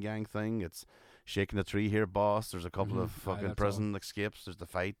chain gang thing, it's shaking the tree here, boss, there's a couple Mhm. of Aye, fucking that's prison escapes, there's the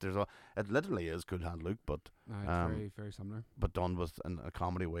fight, it literally is Cool Hand Luke, but It's very, very similar done with in a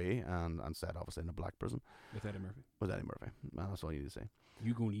comedy way and set obviously in a black prison with Eddie Murphy. with Eddie Murphy. That's all you need to say.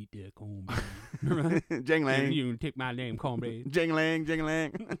 You gonna eat that cornbread? Remember that? Jingling. You take my name, cornbread. Jingling,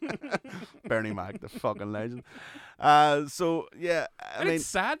 jingling. Bernie Mac, the fucking legend. So yeah, I And mean, it's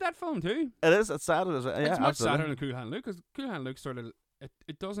sad, that film too. it is. It's sad. Yeah, It's much absolutely. sadder than Cool Hand Luke, because Cool Hand Luke sort of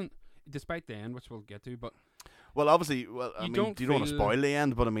it doesn't, despite the end, which we'll get to, but Well, obviously, I You mean, don't you don't want to feel- spoil the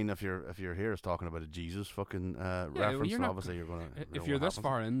end, but I mean, if you're here is talking about a Jesus fucking well, reference, you're then not obviously you're gonna. if you're this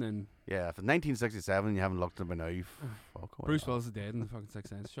far in, then yeah. If it's 1967 and you haven't looked at it by now, you fuck. Bruce Willis is dead in the fucking Sixth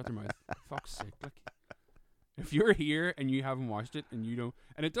Sense. Shut your mouth. Fuck's sake, like. If you're here and you haven't watched it and you don't,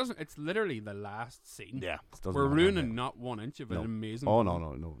 and it doesn't, it's literally the last scene. Yeah, it doesn't We're matter. ruining not 1 inch of No. an amazing. Oh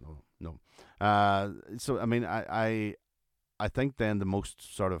film. no. So I mean, I think then the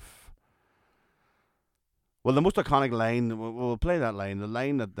most sort of, well, the most iconic line, we'll play that line, the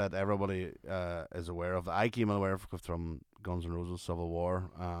line that everybody is aware of, that I came aware of from Guns N' Roses Civil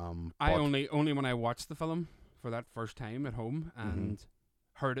War. I but- only when I watched the film for that first time at home and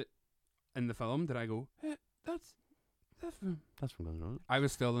heard it in the film did I go, hey, that's from. That's from Guns N' Roses. I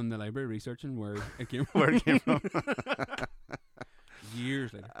was still in the library researching where it came from. Where it came from.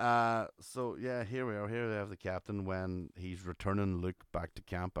 Years later. So yeah, here we are. Here we have the captain when he's returning Luke back to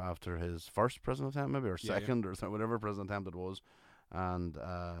camp after his first prison attempt, maybe, or Yeah, yeah. second, or whatever prison attempt it was, and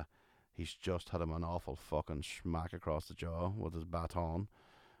he's just had him an awful fucking smack across the jaw with his baton,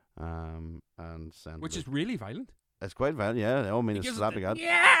 and sent Which Luke- is really violent. it's quite violent. Yeah, I mean, He it's gives it slappy the- god.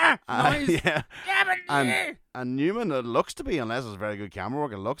 Yeah! Noise! Yeah. Yeah, but yeah! And Newman, it looks to be, unless it's very good camera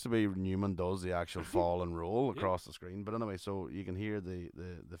work, it looks to be Newman does the actual fall and roll Yeah. across the screen. But anyway, so you can hear the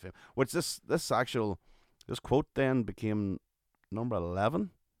film. Which this quote then became number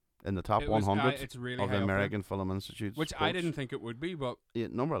 11 in the top It was, 100 it's really of high the up there, American Film Institute's which I quotes. didn't think it would be, but Yeah,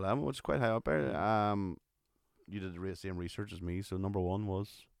 number 11, which is quite high up there. You did the same research as me, so number 1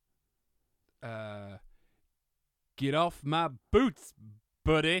 was. get off my boots,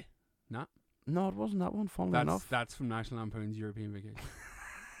 buddy. Nah, No, it wasn't that one, funnily enough. that's from National Lampoon's European Vacation.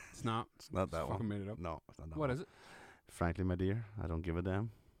 It's not. It's not that Fucking one. made it up. No, it's not that What one. is it? Frankly, my dear, I don't give a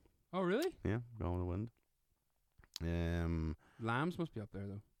damn. Oh, really? Yeah, Gone with the Wind. Lambs must be up there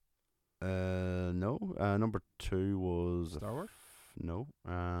though. No. Number 2 was Star Wars? No.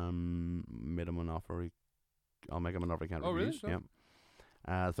 Made him an offer. I'll make him an offer. He can't Oh, really? refuse. So-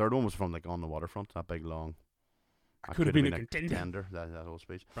 Yeah. Third one was from like On the Waterfront. That big long. I Could have been a contender. That whole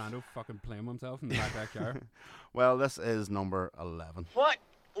speech. Brando fucking playing himself in the backyard. Well, this is number 11. What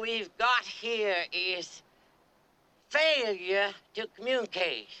we've got here is failure to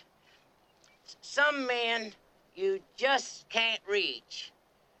communicate. Some men you just can't reach.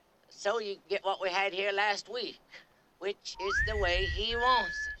 So you get what we had here last week, which is the way he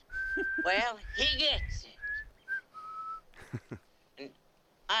wants it. Well, he gets it. And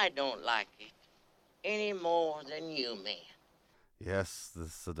I don't like it any more than you men. Yes, the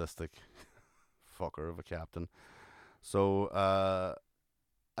sadistic fucker of a captain. So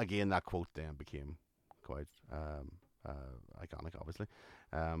again, that quote then became quite iconic, obviously.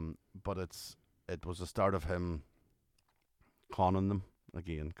 But it was the start of him conning them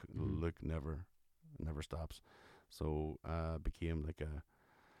again. Luke never stops. So became like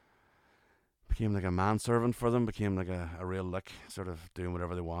a manservant for them, became like a real lick, sort of doing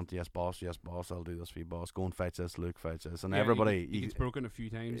whatever they want. Yes, boss, I'll do this for you, boss. Go and fetch this, Luke, fetch this. And everybody... He gets broken a few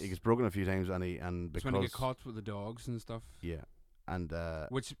times. He gets broken a few times, and because... It's when he gets caught with the dogs and stuff. Yeah. And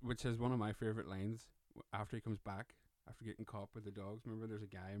which is one of my favourite lines after he comes back, after getting caught with the dogs. Remember, there's a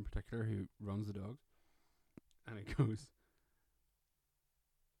guy in particular who runs the dogs, and he goes,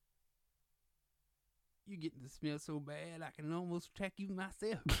 "You getting to smell so bad, I can almost track you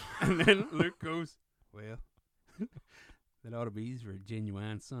myself." And then Luke goes, "Well, that ought to be for a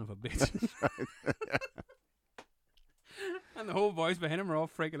genuine son of a bitch." And the whole boys behind him are all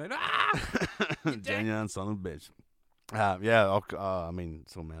freaking out. Ah! Genuine son of a bitch. I mean,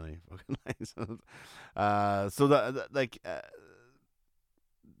 so many fucking lines. So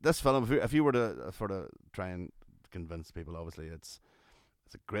this film, if you were to sort of try and convince people, obviously it's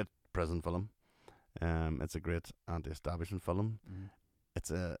a great prison film. It's a great anti-establishment film. Mm.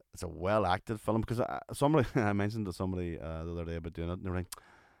 It's a well acted film, because I mentioned to somebody the other day about doing it, and they were like,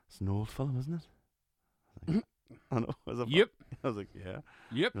 "It's an old film, isn't it?" I was like, I know. Yep. I was like, yeah.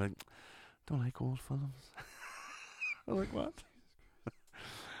 Yep. They're like, "Don't like old films." I was like, what?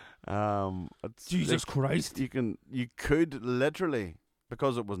 Jesus Christ! You could literally,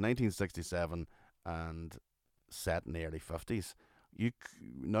 because it was 1967 and set in the early 50s.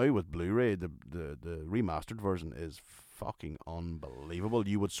 Now with Blu-ray, the remastered version is fucking unbelievable.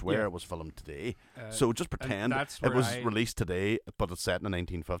 You would swear it was filmed today. So just pretend it was released today, but it's set in the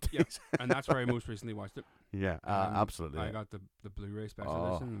 1950s. Yeah, and that's where I most recently watched it. Yeah, absolutely. I got the Blu-ray special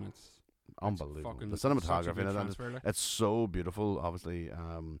edition, and it's unbelievable. The cinematography in it, it's so beautiful. Obviously,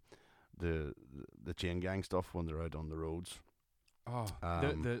 the chain gang stuff when they're out on the roads. Oh,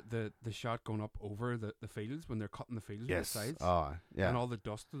 the shot going up over the fields when they're cutting the fields with the sides. Oh, yeah. And all the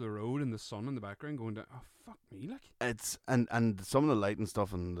dust of the road and the sun in the background going down. Oh, fuck me, like. It's and some of the lighting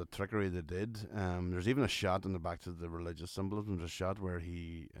stuff and the trickery they did. There's even a shot in the back to the religious symbolism. There's a shot where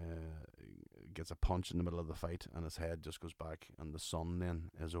he gets a punch in the middle of the fight and his head just goes back and the sun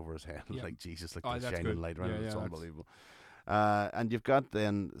then is over his head. Yeah. Like Jesus, like the that's shining good. light around it. It's that's unbelievable. And you've got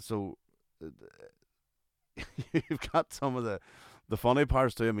then you've got some of the funny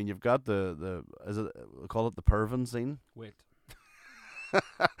parts too. I mean, you've got the call it the Pervin scene. Wait.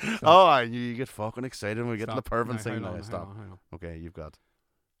 Oh, you get fucking excited when we get to the Pervin scene. Hang Stop. on. Okay, you've got.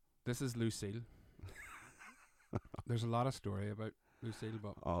 This is Lucille. There's a lot of story about Lucille,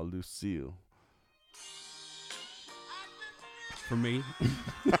 but Lucille. For me,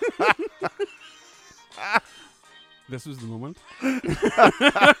 this was the moment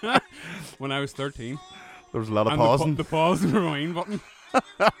when I was 13. There was a lot of pausing. The pause and rewind button.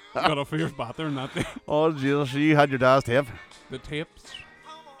 Got a fierce bathroom that day. Oh, Jesus, you had your dad's tape. The tapes.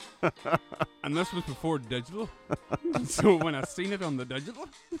 And this was before digital. So when I seen it on the digital.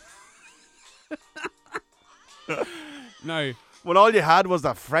 Now, when all you had was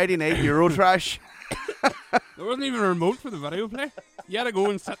that Friday night Eurotrash. There wasn't even a remote for the video play. You had to go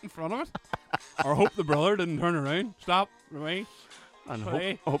and sit in front of it. Or hope the brother didn't turn around. Stop, rewind. And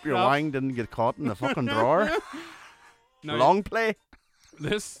hope your wang didn't get caught in the fucking drawer. Now, long play.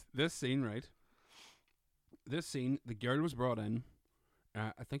 This scene, right? This scene, the girl was brought in.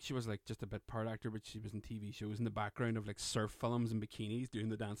 I think she was like just a bit part actor, but she was in TV shows in the background of like surf films and bikinis doing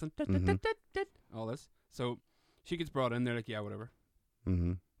the dancing. All this. So she gets brought in. They're like, yeah, whatever.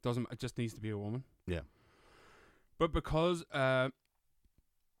 Mm-hmm. It just needs to be a woman. Yeah. But because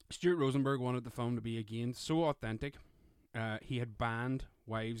Stuart Rosenberg wanted the film to be again so authentic, he had banned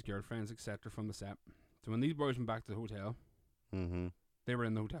wives, girlfriends, etc. from the set. So when these boys went back to the hotel, they were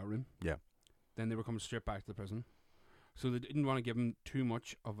in the hotel room. Yeah. Then they were coming straight back to the prison. So they didn't want to give them too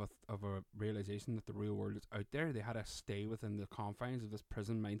much of a realization that the real world is out there. They had to stay within the confines of this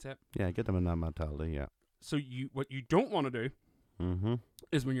prison mindset. Yeah, get them in that mentality. Yeah. So what you don't want to do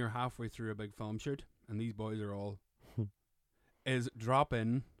is when you're halfway through a big film shoot and these boys are all is drop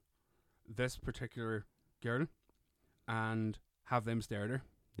in this particular girl and have them stare at her.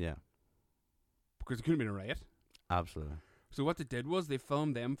 Yeah. Because it could have been a riot. Absolutely. So what they did was they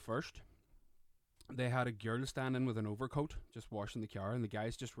filmed them first. They had a girl standing with an overcoat just washing the car, and the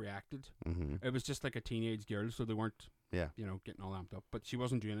guys just reacted. It was just like a teenage girl, so they weren't getting all amped up. But she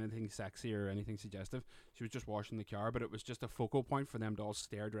wasn't doing anything sexy or anything suggestive. She was just washing the car, but it was just a focal point for them to all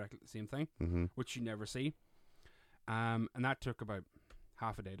stare directly at the same thing, which you never see. And that took about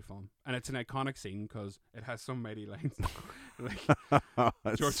half a day to film. And it's an iconic scene because it has some mighty lines.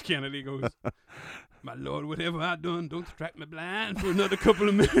 Like George Kennedy goes, "My lord, whatever I done, don't strike me blind for another couple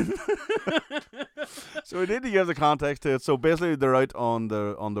of minutes." So we need to give the context to it. So basically, they're out on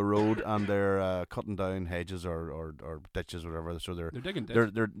the road and they're cutting down hedges or ditches, or whatever. So they're digging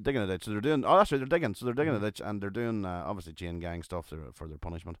ditch. they're digging a ditch. So they're doing. Oh, that's right. They're digging. So they're digging a ditch and they're doing obviously chain gang stuff for their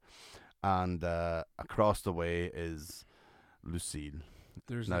punishment. And across the way is Lucille.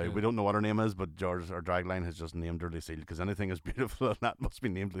 Now, we don't know what her name is, but George, our dragline, has just named her Lucille, because anything is beautiful and that must be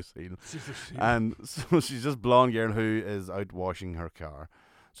named Lucille. And so she's just blonde girl who is out washing her car.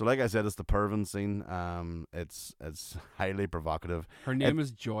 So like I said, it's the Pervin scene. It's highly provocative. Her name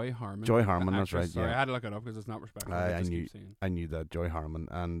is Joy Harmon. Joy Harmon, that's right. Sorry, yeah. I had to look it up because it's not respectful. I knew that, Joy Harmon,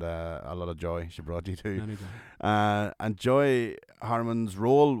 and a lot of joy she brought you to. Many joy. And Joy Harmon's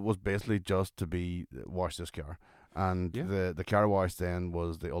role was basically just to wash this car. And the car wash then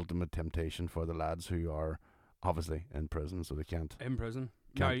was the ultimate temptation for the lads who are obviously in prison, so they can't. In prison.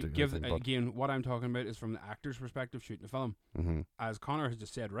 Can't Now, do anything, again, what I'm talking about is from the actor's perspective shooting the film. Mm-hmm. As Connor has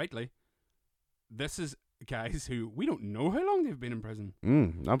just said rightly, this is guys who we don't know how long they've been in prison.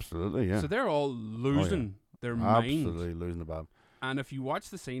 Absolutely, yeah. So they're all losing their mind. Absolutely losing the bab. And if you watch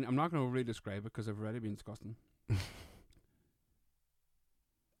the scene, I'm not going to overly describe it because I've already been disgusting.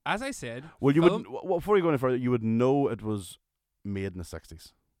 As I said, well, you would before you go any further, you would know it was made in the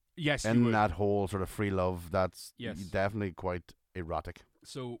 60s. Yes, in you would. that whole sort of free love, that's yes. definitely quite erotic.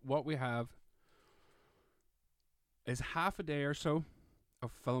 So what we have is half a day or so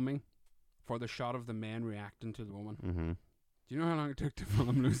of filming for the shot of the men reacting to the woman. Mm-hmm. Do you know how long it took to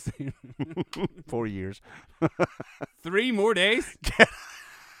film Lucy? 4 years. 3 more days.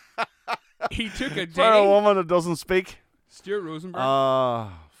 He took a day. For a woman that doesn't speak. Stuart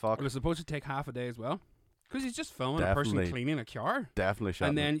Rosenberg. Fuck. It was supposed to take half a day as well. Because he's just filming Definitely. a person cleaning a car. Definitely shot.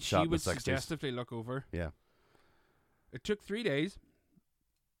 And then she in the would 60s. suggestively look over. Yeah. It took 3 days.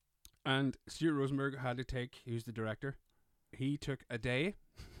 And Stuart Rosenberg had to take, who's the director, he took a day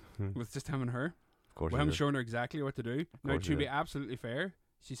with just him and her. Of course. With him showing her exactly what to do. Now, to be did. absolutely fair,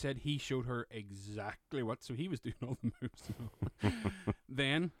 she said he showed her exactly what, so he was doing all the moves.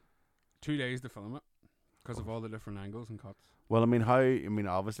 Then, 2 days to film it because of all the different angles and cuts. Well,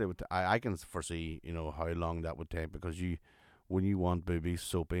 obviously, I can foresee, how long that would take, because when you want boobies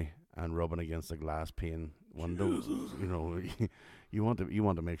soapy and rubbing against the glass pane windows, you want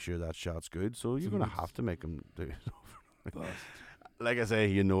to make sure that shot's good, so you're going to have to make them do it. Like I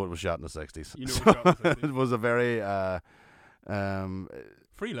say, it was shot in the 60s. You know it was shot in the 60s. It was a very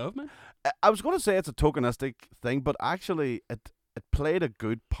free love, man. I was going to say it's a tokenistic thing, but actually it played a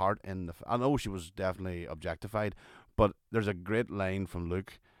good part in the. I know she was definitely objectified, but there's a great line from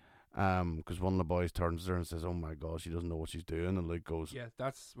Luke, because one of the boys turns to her and says, "Oh my God, she doesn't know what she's doing," and Luke goes, "Yeah,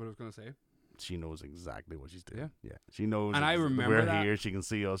 that's what I was going to say." She knows exactly what she's doing. Yeah, she knows. And I remember we're that. Here. She can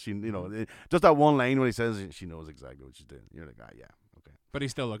see us. She, just that one line when he says she knows exactly what she's doing. You're like, yeah, okay. But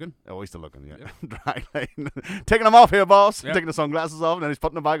he's still looking. Oh, he's still looking. Yeah, Yep. Drag line. Taking them off here, boss. Yep. Taking the sunglasses off, and then he's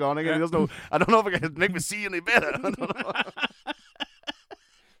putting them back on again. Yep. He doesn't know. I don't know if it can make me see any better. I don't know.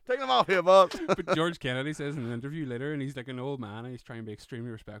 Taking them off here, boss. But George Kennedy says in an interview later, and he's like an old man, and he's trying to be extremely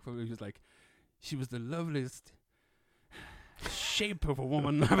respectful. He was like, "She was the loveliest shape of a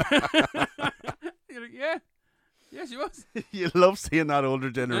woman." You're like, yeah, she was. You love seeing that older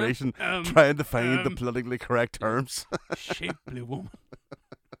generation trying to find the politically correct terms. Shapely woman.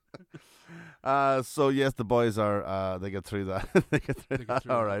 So yes, the boys are. They get through that. They get through that.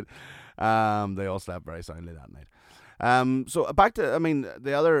 All right. They all slept very soundly that night. So back to,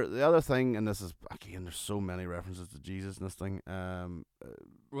 the other thing, and this is again, there's so many references to Jesus in this thing.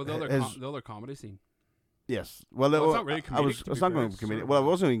 Well, the other comedy scene. Yes. Well, it's not really comedic. It's not going to be comedic. Well, I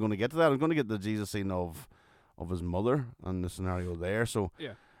wasn't even going to get to that. I was going to get the Jesus scene of his mother and the scenario there. So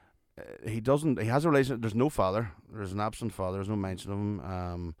yeah, he has a relation. There's no father. There's an absent father. There's no mention of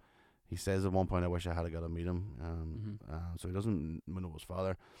him. He says at one point, "I wish I had got to meet him." So he doesn't know his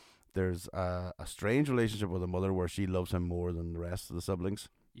father. There's a strange relationship with the mother where she loves him more than the rest of the siblings.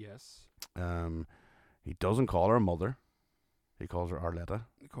 Yes. He doesn't call her mother. He calls her Arletta.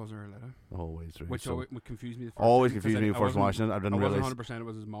 He calls her Arletta. The whole way through. Which always confused me. Always confused me first watching it. I didn't realize. 100% it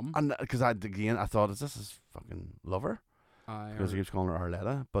was his mum. And because I thought, is this his fucking lover? Because he keeps calling her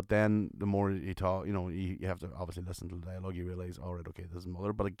Arletta. But then the more you talk, you have to obviously listen to the dialogue. You realize, all right, okay, this is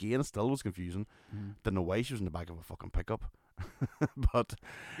mother. But again, it still was confusing. Didn't know why she was in the back of a fucking pickup. But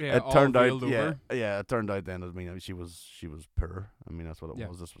it turned out, it turned out then. She was poor. That's what it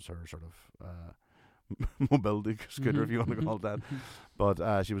was. This was her sort of mobility scooter, if you want to call it that.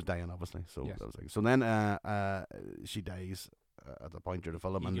 But she was dying, obviously. So that was so then she dies at the point during the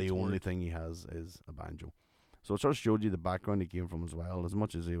film, and the only thing he has is a banjo. So it sort of showed you the background he came from as well. As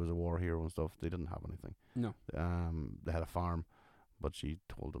much as he was a war hero and stuff, they didn't have anything. No. They had a farm, but she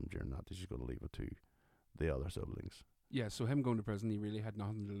told him during that she's going to leave it to the other siblings. Yeah, so him going to prison, he really had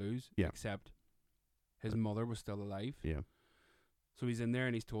nothing to lose. Yeah. Except his mother was still alive. Yeah. So he's in there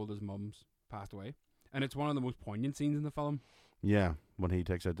and he's told his mum's passed away. And it's one of the most poignant scenes in the film. Yeah, when he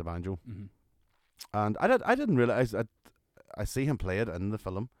takes out the banjo. Mm-hmm. And I didn't realise, I see him play it in the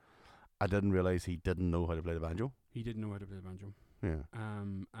film. I didn't realise he didn't know how to play the banjo. He didn't know how to play the banjo. Yeah.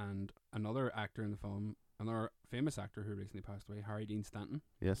 And another actor in the film, another famous actor who recently passed away, Harry Dean Stanton.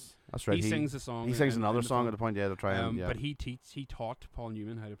 Yes, that's right. He sings a song. He sings in another the song film. at the point, to try and, But he taught Paul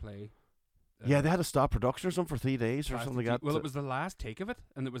Newman how to play. Yeah, they had to stop production or something for 3 days or something like that. Well, it was the last take of it,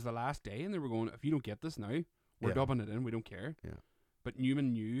 and it was the last day, and they were going, if you don't get this now, we're dubbing it in, we don't care. Yeah. But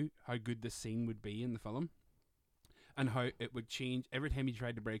Newman knew how good this scene would be in the film, and how it would change. Every time he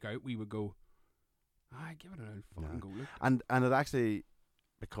tried to break out, we would go, give it a fucking go. Look. And it actually,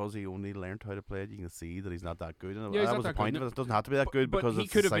 because he only learned how to play it, you can see that he's not that good. And Yeah, that was the point of it. It doesn't have to be that good because he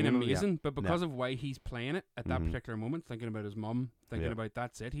it's could have been singing, amazing. Yeah. But because of why he's playing it at that particular moment, thinking about his mum, thinking about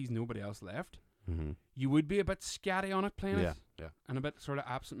that's it, he's nobody else left. Mm-hmm. You would be a bit scatty on it playing it, yeah, and a bit sort of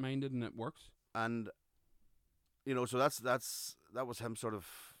absent-minded, and it works. And so that was him sort of.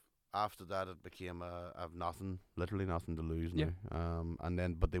 After that, it became I've nothing, literally nothing to lose now. And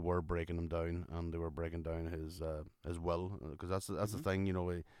then, but they were breaking him down, and they were breaking down his will, because that's the thing,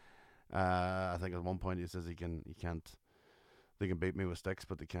 I think at one point he says they can beat me with sticks,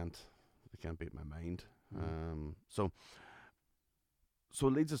 but they can't beat my mind. So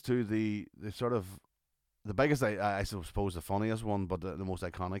it leads us to the sort of the biggest, I suppose, the funniest one, but the most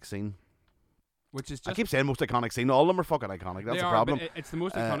iconic scene. Which is just, I keep saying most iconic scene. All of them are fucking iconic. That's the problem. But it's the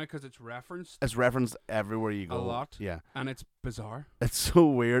most iconic because it's referenced. It's referenced everywhere you go. A lot. Yeah. And it's bizarre. It's so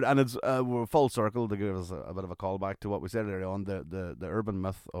weird, and it's we're full circle to give us a bit of a callback to what we said earlier on, the urban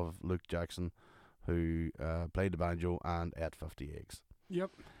myth of Luke Jackson, who played the banjo and ate 50 eggs.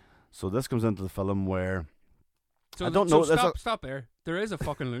 Yep. So this comes into the film where so I don't know. Stop there. There is a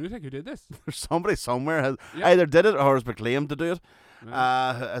fucking lunatic who did this. There's somebody somewhere has either did it or has proclaimed to do it.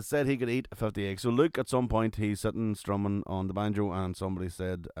 It said he could eat 50 eggs. So Luke, at some point, he's sitting strumming on the banjo, and somebody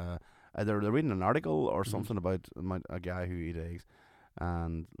said either they're reading an article or something about a guy who eat eggs,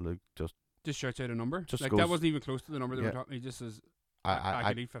 and Luke just shouts out a number. Just like goes, that wasn't even close to the number they were talking. He just says, "I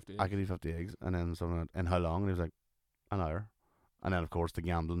could eat 50 eggs." I could eat 50 eggs, and then someone, and how long? And he was like, an hour. And then, of course, the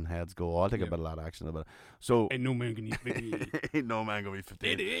gambling heads go, I'll take a bit of that action. So, ain't no man can eat 50 eggs. Ain't no man can eat 50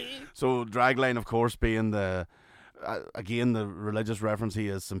 eggs. So Dragline, of course, being the again the religious reference, he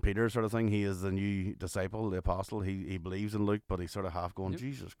is St. Peter sort of thing. He is the new disciple, the apostle. He believes in Luke, but he's sort of half going,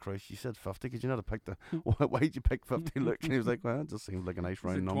 Jesus Christ, you said 50. Could you not have picked why did you pick 50, Luke? And he was like, well, it just seems like a nice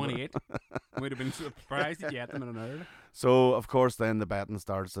round number. 28. Would have been surprised if you had them in an hour. So, of course, then the betting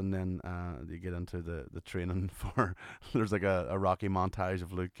starts, and then you get into the training for. There's like a Rocky montage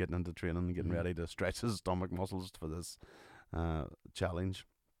of Luke getting into training and getting ready to stretch his stomach muscles for this challenge.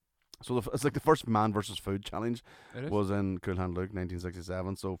 So it's like the first man versus food challenge was in Cool Hand Luke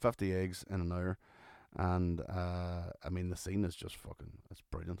 1967. So 50 eggs in an hour, and I mean the scene is just fucking. It's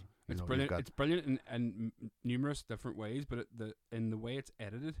brilliant. It's brilliant. It's brilliant in numerous different ways, but in the way it's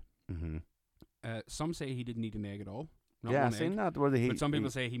edited. Mm-hmm. Some say he didn't eat an egg at all. I've seen that. But some people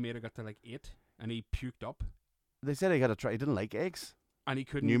say he may have got to like 8 and he puked up. They said he had a try. He didn't like eggs. And he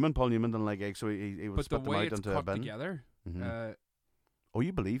couldn't. Paul Newman didn't like eggs, so he would spit them out into a bin. Together. Mm-hmm.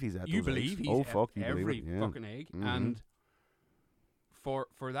 You believe he's at You those believe eggs? he's Oh fuck! You every believe it? Yeah. fucking egg, and for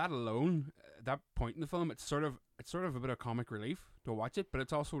that alone, that point in the film, it's sort of a bit of comic relief to watch it, but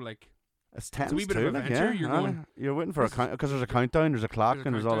it's also like it's tense a wee bit too, of adventure. Yeah. You're waiting for a count because there's a countdown, there's a clock,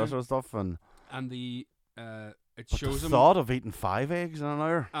 and there's all that sort of stuff, and the it but shows the him thought of eating 5 eggs in an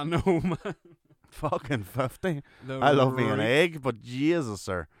hour. I know, man. Fucking 50. I love me an egg, but Jesus,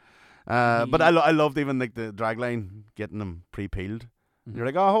 sir. But I loved even like the dragline getting them pre-peeled. Mm-hmm. You're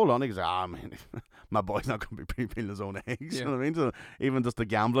like, oh, hold on. He's like, man, my boy's not going to be pre-peeling his own eggs. You know what I mean? So even just the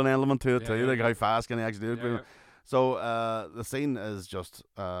gambling element to it too, like how fast can he actually do it? Yeah. So the scene is just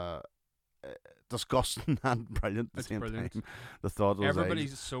disgusting and brilliant at the same time. The thought of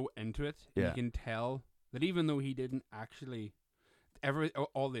everybody's so into it. Yeah. You can tell that even though he didn't actually,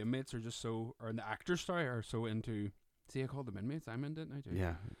 all the inmates are just so, or the actors, are so into. See, I called them inmates. I'm into it now too.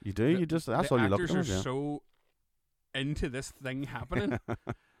 Yeah, you do. That's all you look at. The actors are so into this thing happening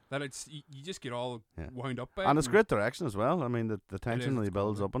that it's you just get all wound up by it. And it's great direction as well. I mean, the tension that he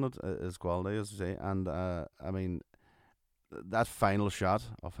builds up on it is quality, as you say. And I mean, that final shot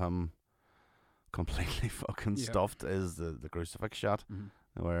of him completely fucking stuffed is the crucifix shot.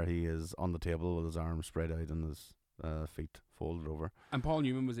 where he is on the table with his arms spread out and his feet folded over. And Paul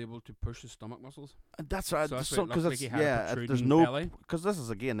Newman was able to push his stomach muscles. That's right. So that's So, what it looks like he had a there's protruding no belly. because this is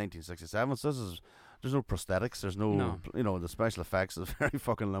again 1967. So there's no prosthetics. There's no. The special effects is very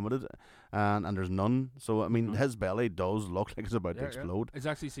fucking limited, and there's none. So I mean, his belly does look like it's about to explode. It's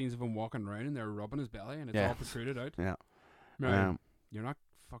actually scenes of him walking around and they're rubbing his belly and it's all protruded out. Yeah. Now, you're not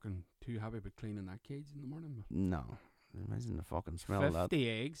fucking too happy about cleaning that cage in the morning. No. Imagine the fucking smell of that. 50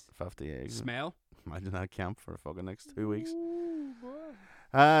 eggs. 50 eggs. Smell. Imagine that camp for the fucking next 2 weeks. Ooh, boy.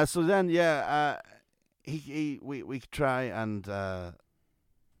 So then, we try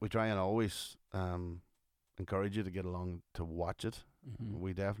and always encourage you to get along to watch it. Mm-hmm.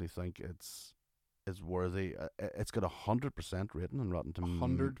 We definitely think it's worthy. It's got 100% rating on Rotten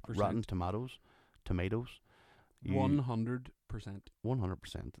 100%. Rotten Tomatoes. 100%.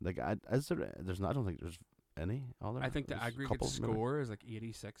 100%. Like, is there? There's not. I don't think there's any other. I think the there's a aggregate couple, maybe. score is like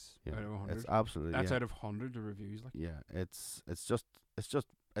 86 Yeah, out of 100. it's absolutely. That's yeah. out of hundreds of reviews. Like, Yeah, it's just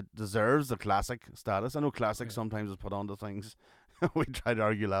it deserves the classic status. I know classic Yeah. sometimes is put onto things. We tried to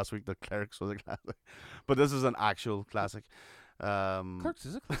argue last week that Clerks was a classic, but this is an actual classic. Clerks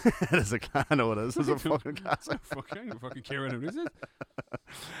is a classic. It is I know it is. It's a fucking classic. fucking care what it is.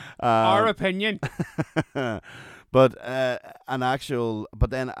 Our Our opinion. But an actual, but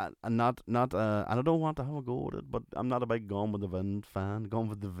then not and I don't want to have a go at it, but I'm not a big Gone with the Wind fan. Gone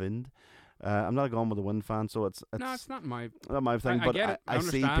with the Wind. I'm not a Gone with the Wind fan, so it's No, it's not my thing. I but get it. I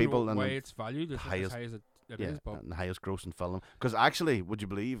see understand people why and it's valued as highest- high as it yeah, is, but and the highest grossing film. Because actually, would you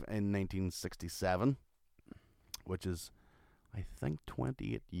believe, in 1967, which is, I think,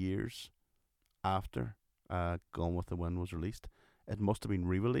 28 years after Gone with the Wind was released, it must have been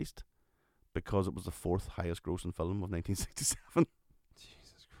re-released because it was the fourth highest grossing film of 1967.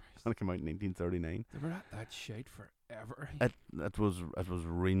 Jesus Christ. And it came out in 1939. They were at that shite forever. It was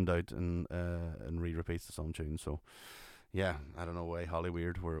reamed out and re-repeats to some tunes. So, yeah, I don't know why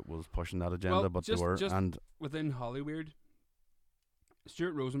Hollywood where it was pushing that agenda, Well, but just- they were. just- And Within Hollywood,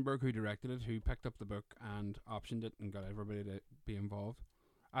 Stuart Rosenberg, who directed it, who picked up the book and optioned it and got everybody to be involved.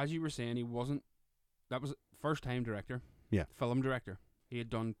 As you were saying, that was first time director. Yeah. Film director. He had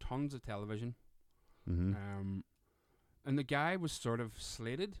done tons of television. mhm. And the guy was sort of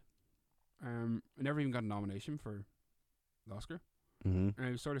slated. Never even got a nomination for the Oscar. Mhm. And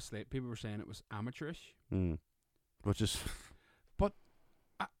he was sort of slated. People were saying it was amateurish. Mm. Which is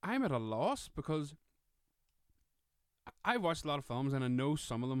I'm at a loss because I've watched a lot of films and I know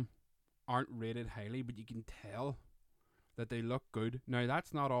some of them aren't rated highly, but you can tell that they look good. Now,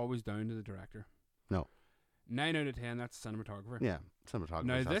 that's not always down to the director. No. 9 out of 10, that's cinematographer. yeah, cinematography.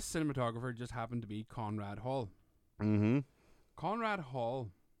 Now, this cinematographer just happened to be Conrad Hall. Mm-hmm. Conrad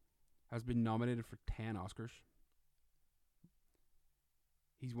Hall has been nominated for 10 Oscars.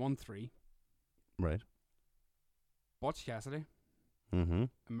 He's won 3. Right. Butch Cassidy, Mm-hmm.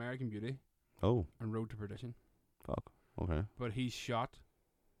 American Beauty, Oh, and Road to Perdition. fuck. Okay. But he's shot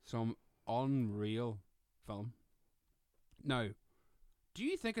some unreal film. Now, do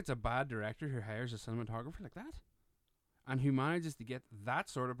you think it's a bad director who hires a cinematographer like that? And who manages to get that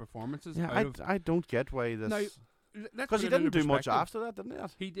sort of performances Yeah, out of... I don't get why this. Now, let's Because put he it into didn't do much perspective. after that,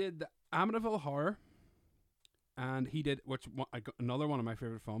 didn't he? He did the Amityville Horror, and he did another one of my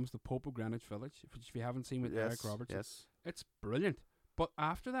favourite films, The Pope of Greenwich Village, which if you haven't seen with Eric Roberts, Yes. it's brilliant. But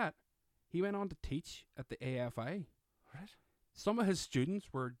after that, he went on to teach at the AFI. Right. Some of his students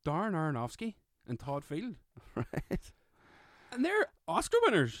were Darren Aronofsky and Todd Field, Right. and they're Oscar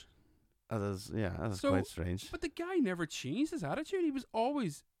winners. That is, yeah, that is So, quite strange. But the guy never changed his attitude. He was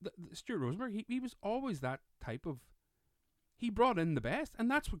always Stuart Rosenberg. He was always that type of. He brought in the best, and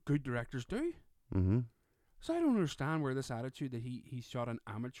that's what good directors do. Mm-hmm. So I don't understand where this attitude that he shot an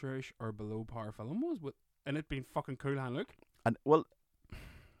amateurish or below par film was, and it being fucking cool hand look. And, well,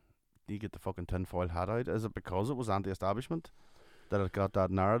 do you get the fucking tinfoil hat out? Is it because it was anti-establishment that it got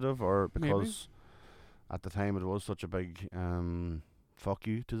that narrative, or because at the time it was such a big fuck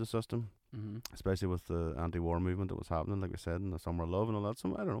you to the system? Mm-hmm. Especially with the anti-war movement that was happening, like we said, in the Summer of Love and all that.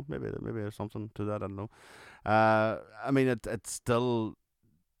 So I don't know. Maybe there's something to that. I don't know. I mean, it's still,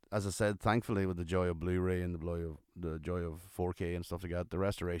 as I said, thankfully with the joy of Blu-ray and the joy of 4K and stuff like that, the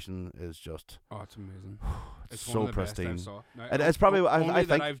restoration is just Oh, it's amazing. it's one so of the best pristine. I've saw. Now, It's probably only I that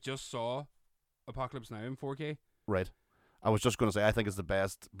think I've just saw Apocalypse Now in 4K. right. I was just going to say I think it's the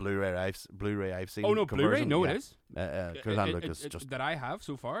best Blu-ray I've seen. Oh no, Blu-ray? conversion. No, Yeah. it is. Cool Hand Look is It- just that I have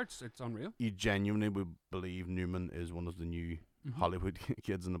so far. It's unreal. you genuinely would believe Newman is one of the new Hollywood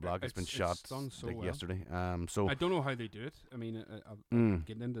Kids in the Block has been shot done so like well. yesterday. So I don't know how they do it. I mean,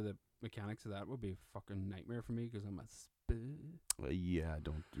 getting into the mechanics of that would be a fucking nightmare for me because I'm a I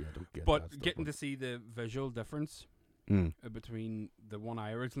don't get But that stuff, getting to see the visual difference between the one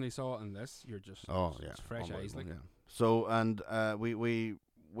I originally saw and this, you're just it's fresh eyes. Like. Yeah. So and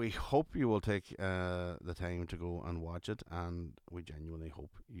we hope you will take the time to go and watch it, and we genuinely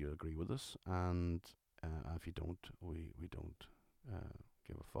hope you agree with us. And if you don't, we don't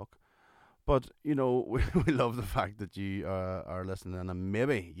give a fuck. But we love the fact that you are listening, and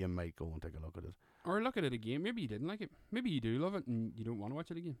maybe you might go and take a look at it. Or look at it again. Maybe you didn't like it. Maybe you do love it and you don't want to watch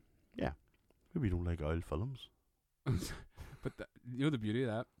it again. Yeah. Maybe you don't like old films. But the beauty of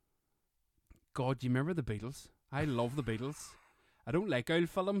that. God, do you remember the Beatles? I love the Beatles. I don't like old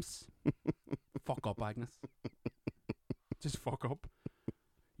films. Fuck up, Agnes. Just fuck up.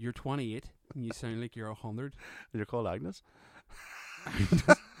 You're 28 and you sound like you're 100. You're called Agnes?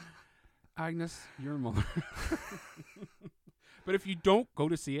 Agnes, your mother. But if you don't go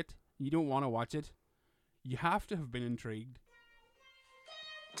to see it, you don't want to watch it, you have to have been intrigued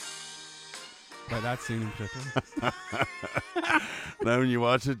by that scene in particular. Now when you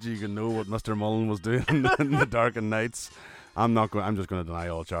watch it, you can know what Mr. Mullen was doing in the darkened nights. I'm just going to deny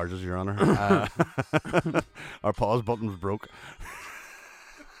all charges, Your Honour. Our pause button was broke.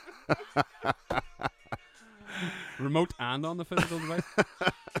 Remote and on the physical device.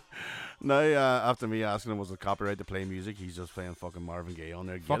 Now, after me asking him was it copyright to play music, he's just playing fucking Marvin Gaye on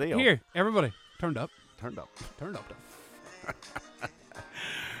there. Giddy up. Here, everybody, turned up. Turned up.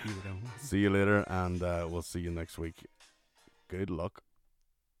 See you later, and we'll see you next week. Good luck.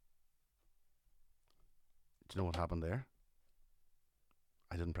 Do you know what happened there?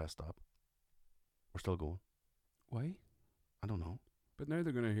 I didn't press stop. We're still going. Why? I don't know. But now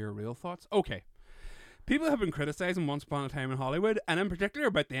they're going to hear real thoughts. Okay. People have been criticising Once Upon a Time in Hollywood, and in particular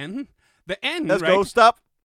about the ending. The end, Let's right? go. Stop.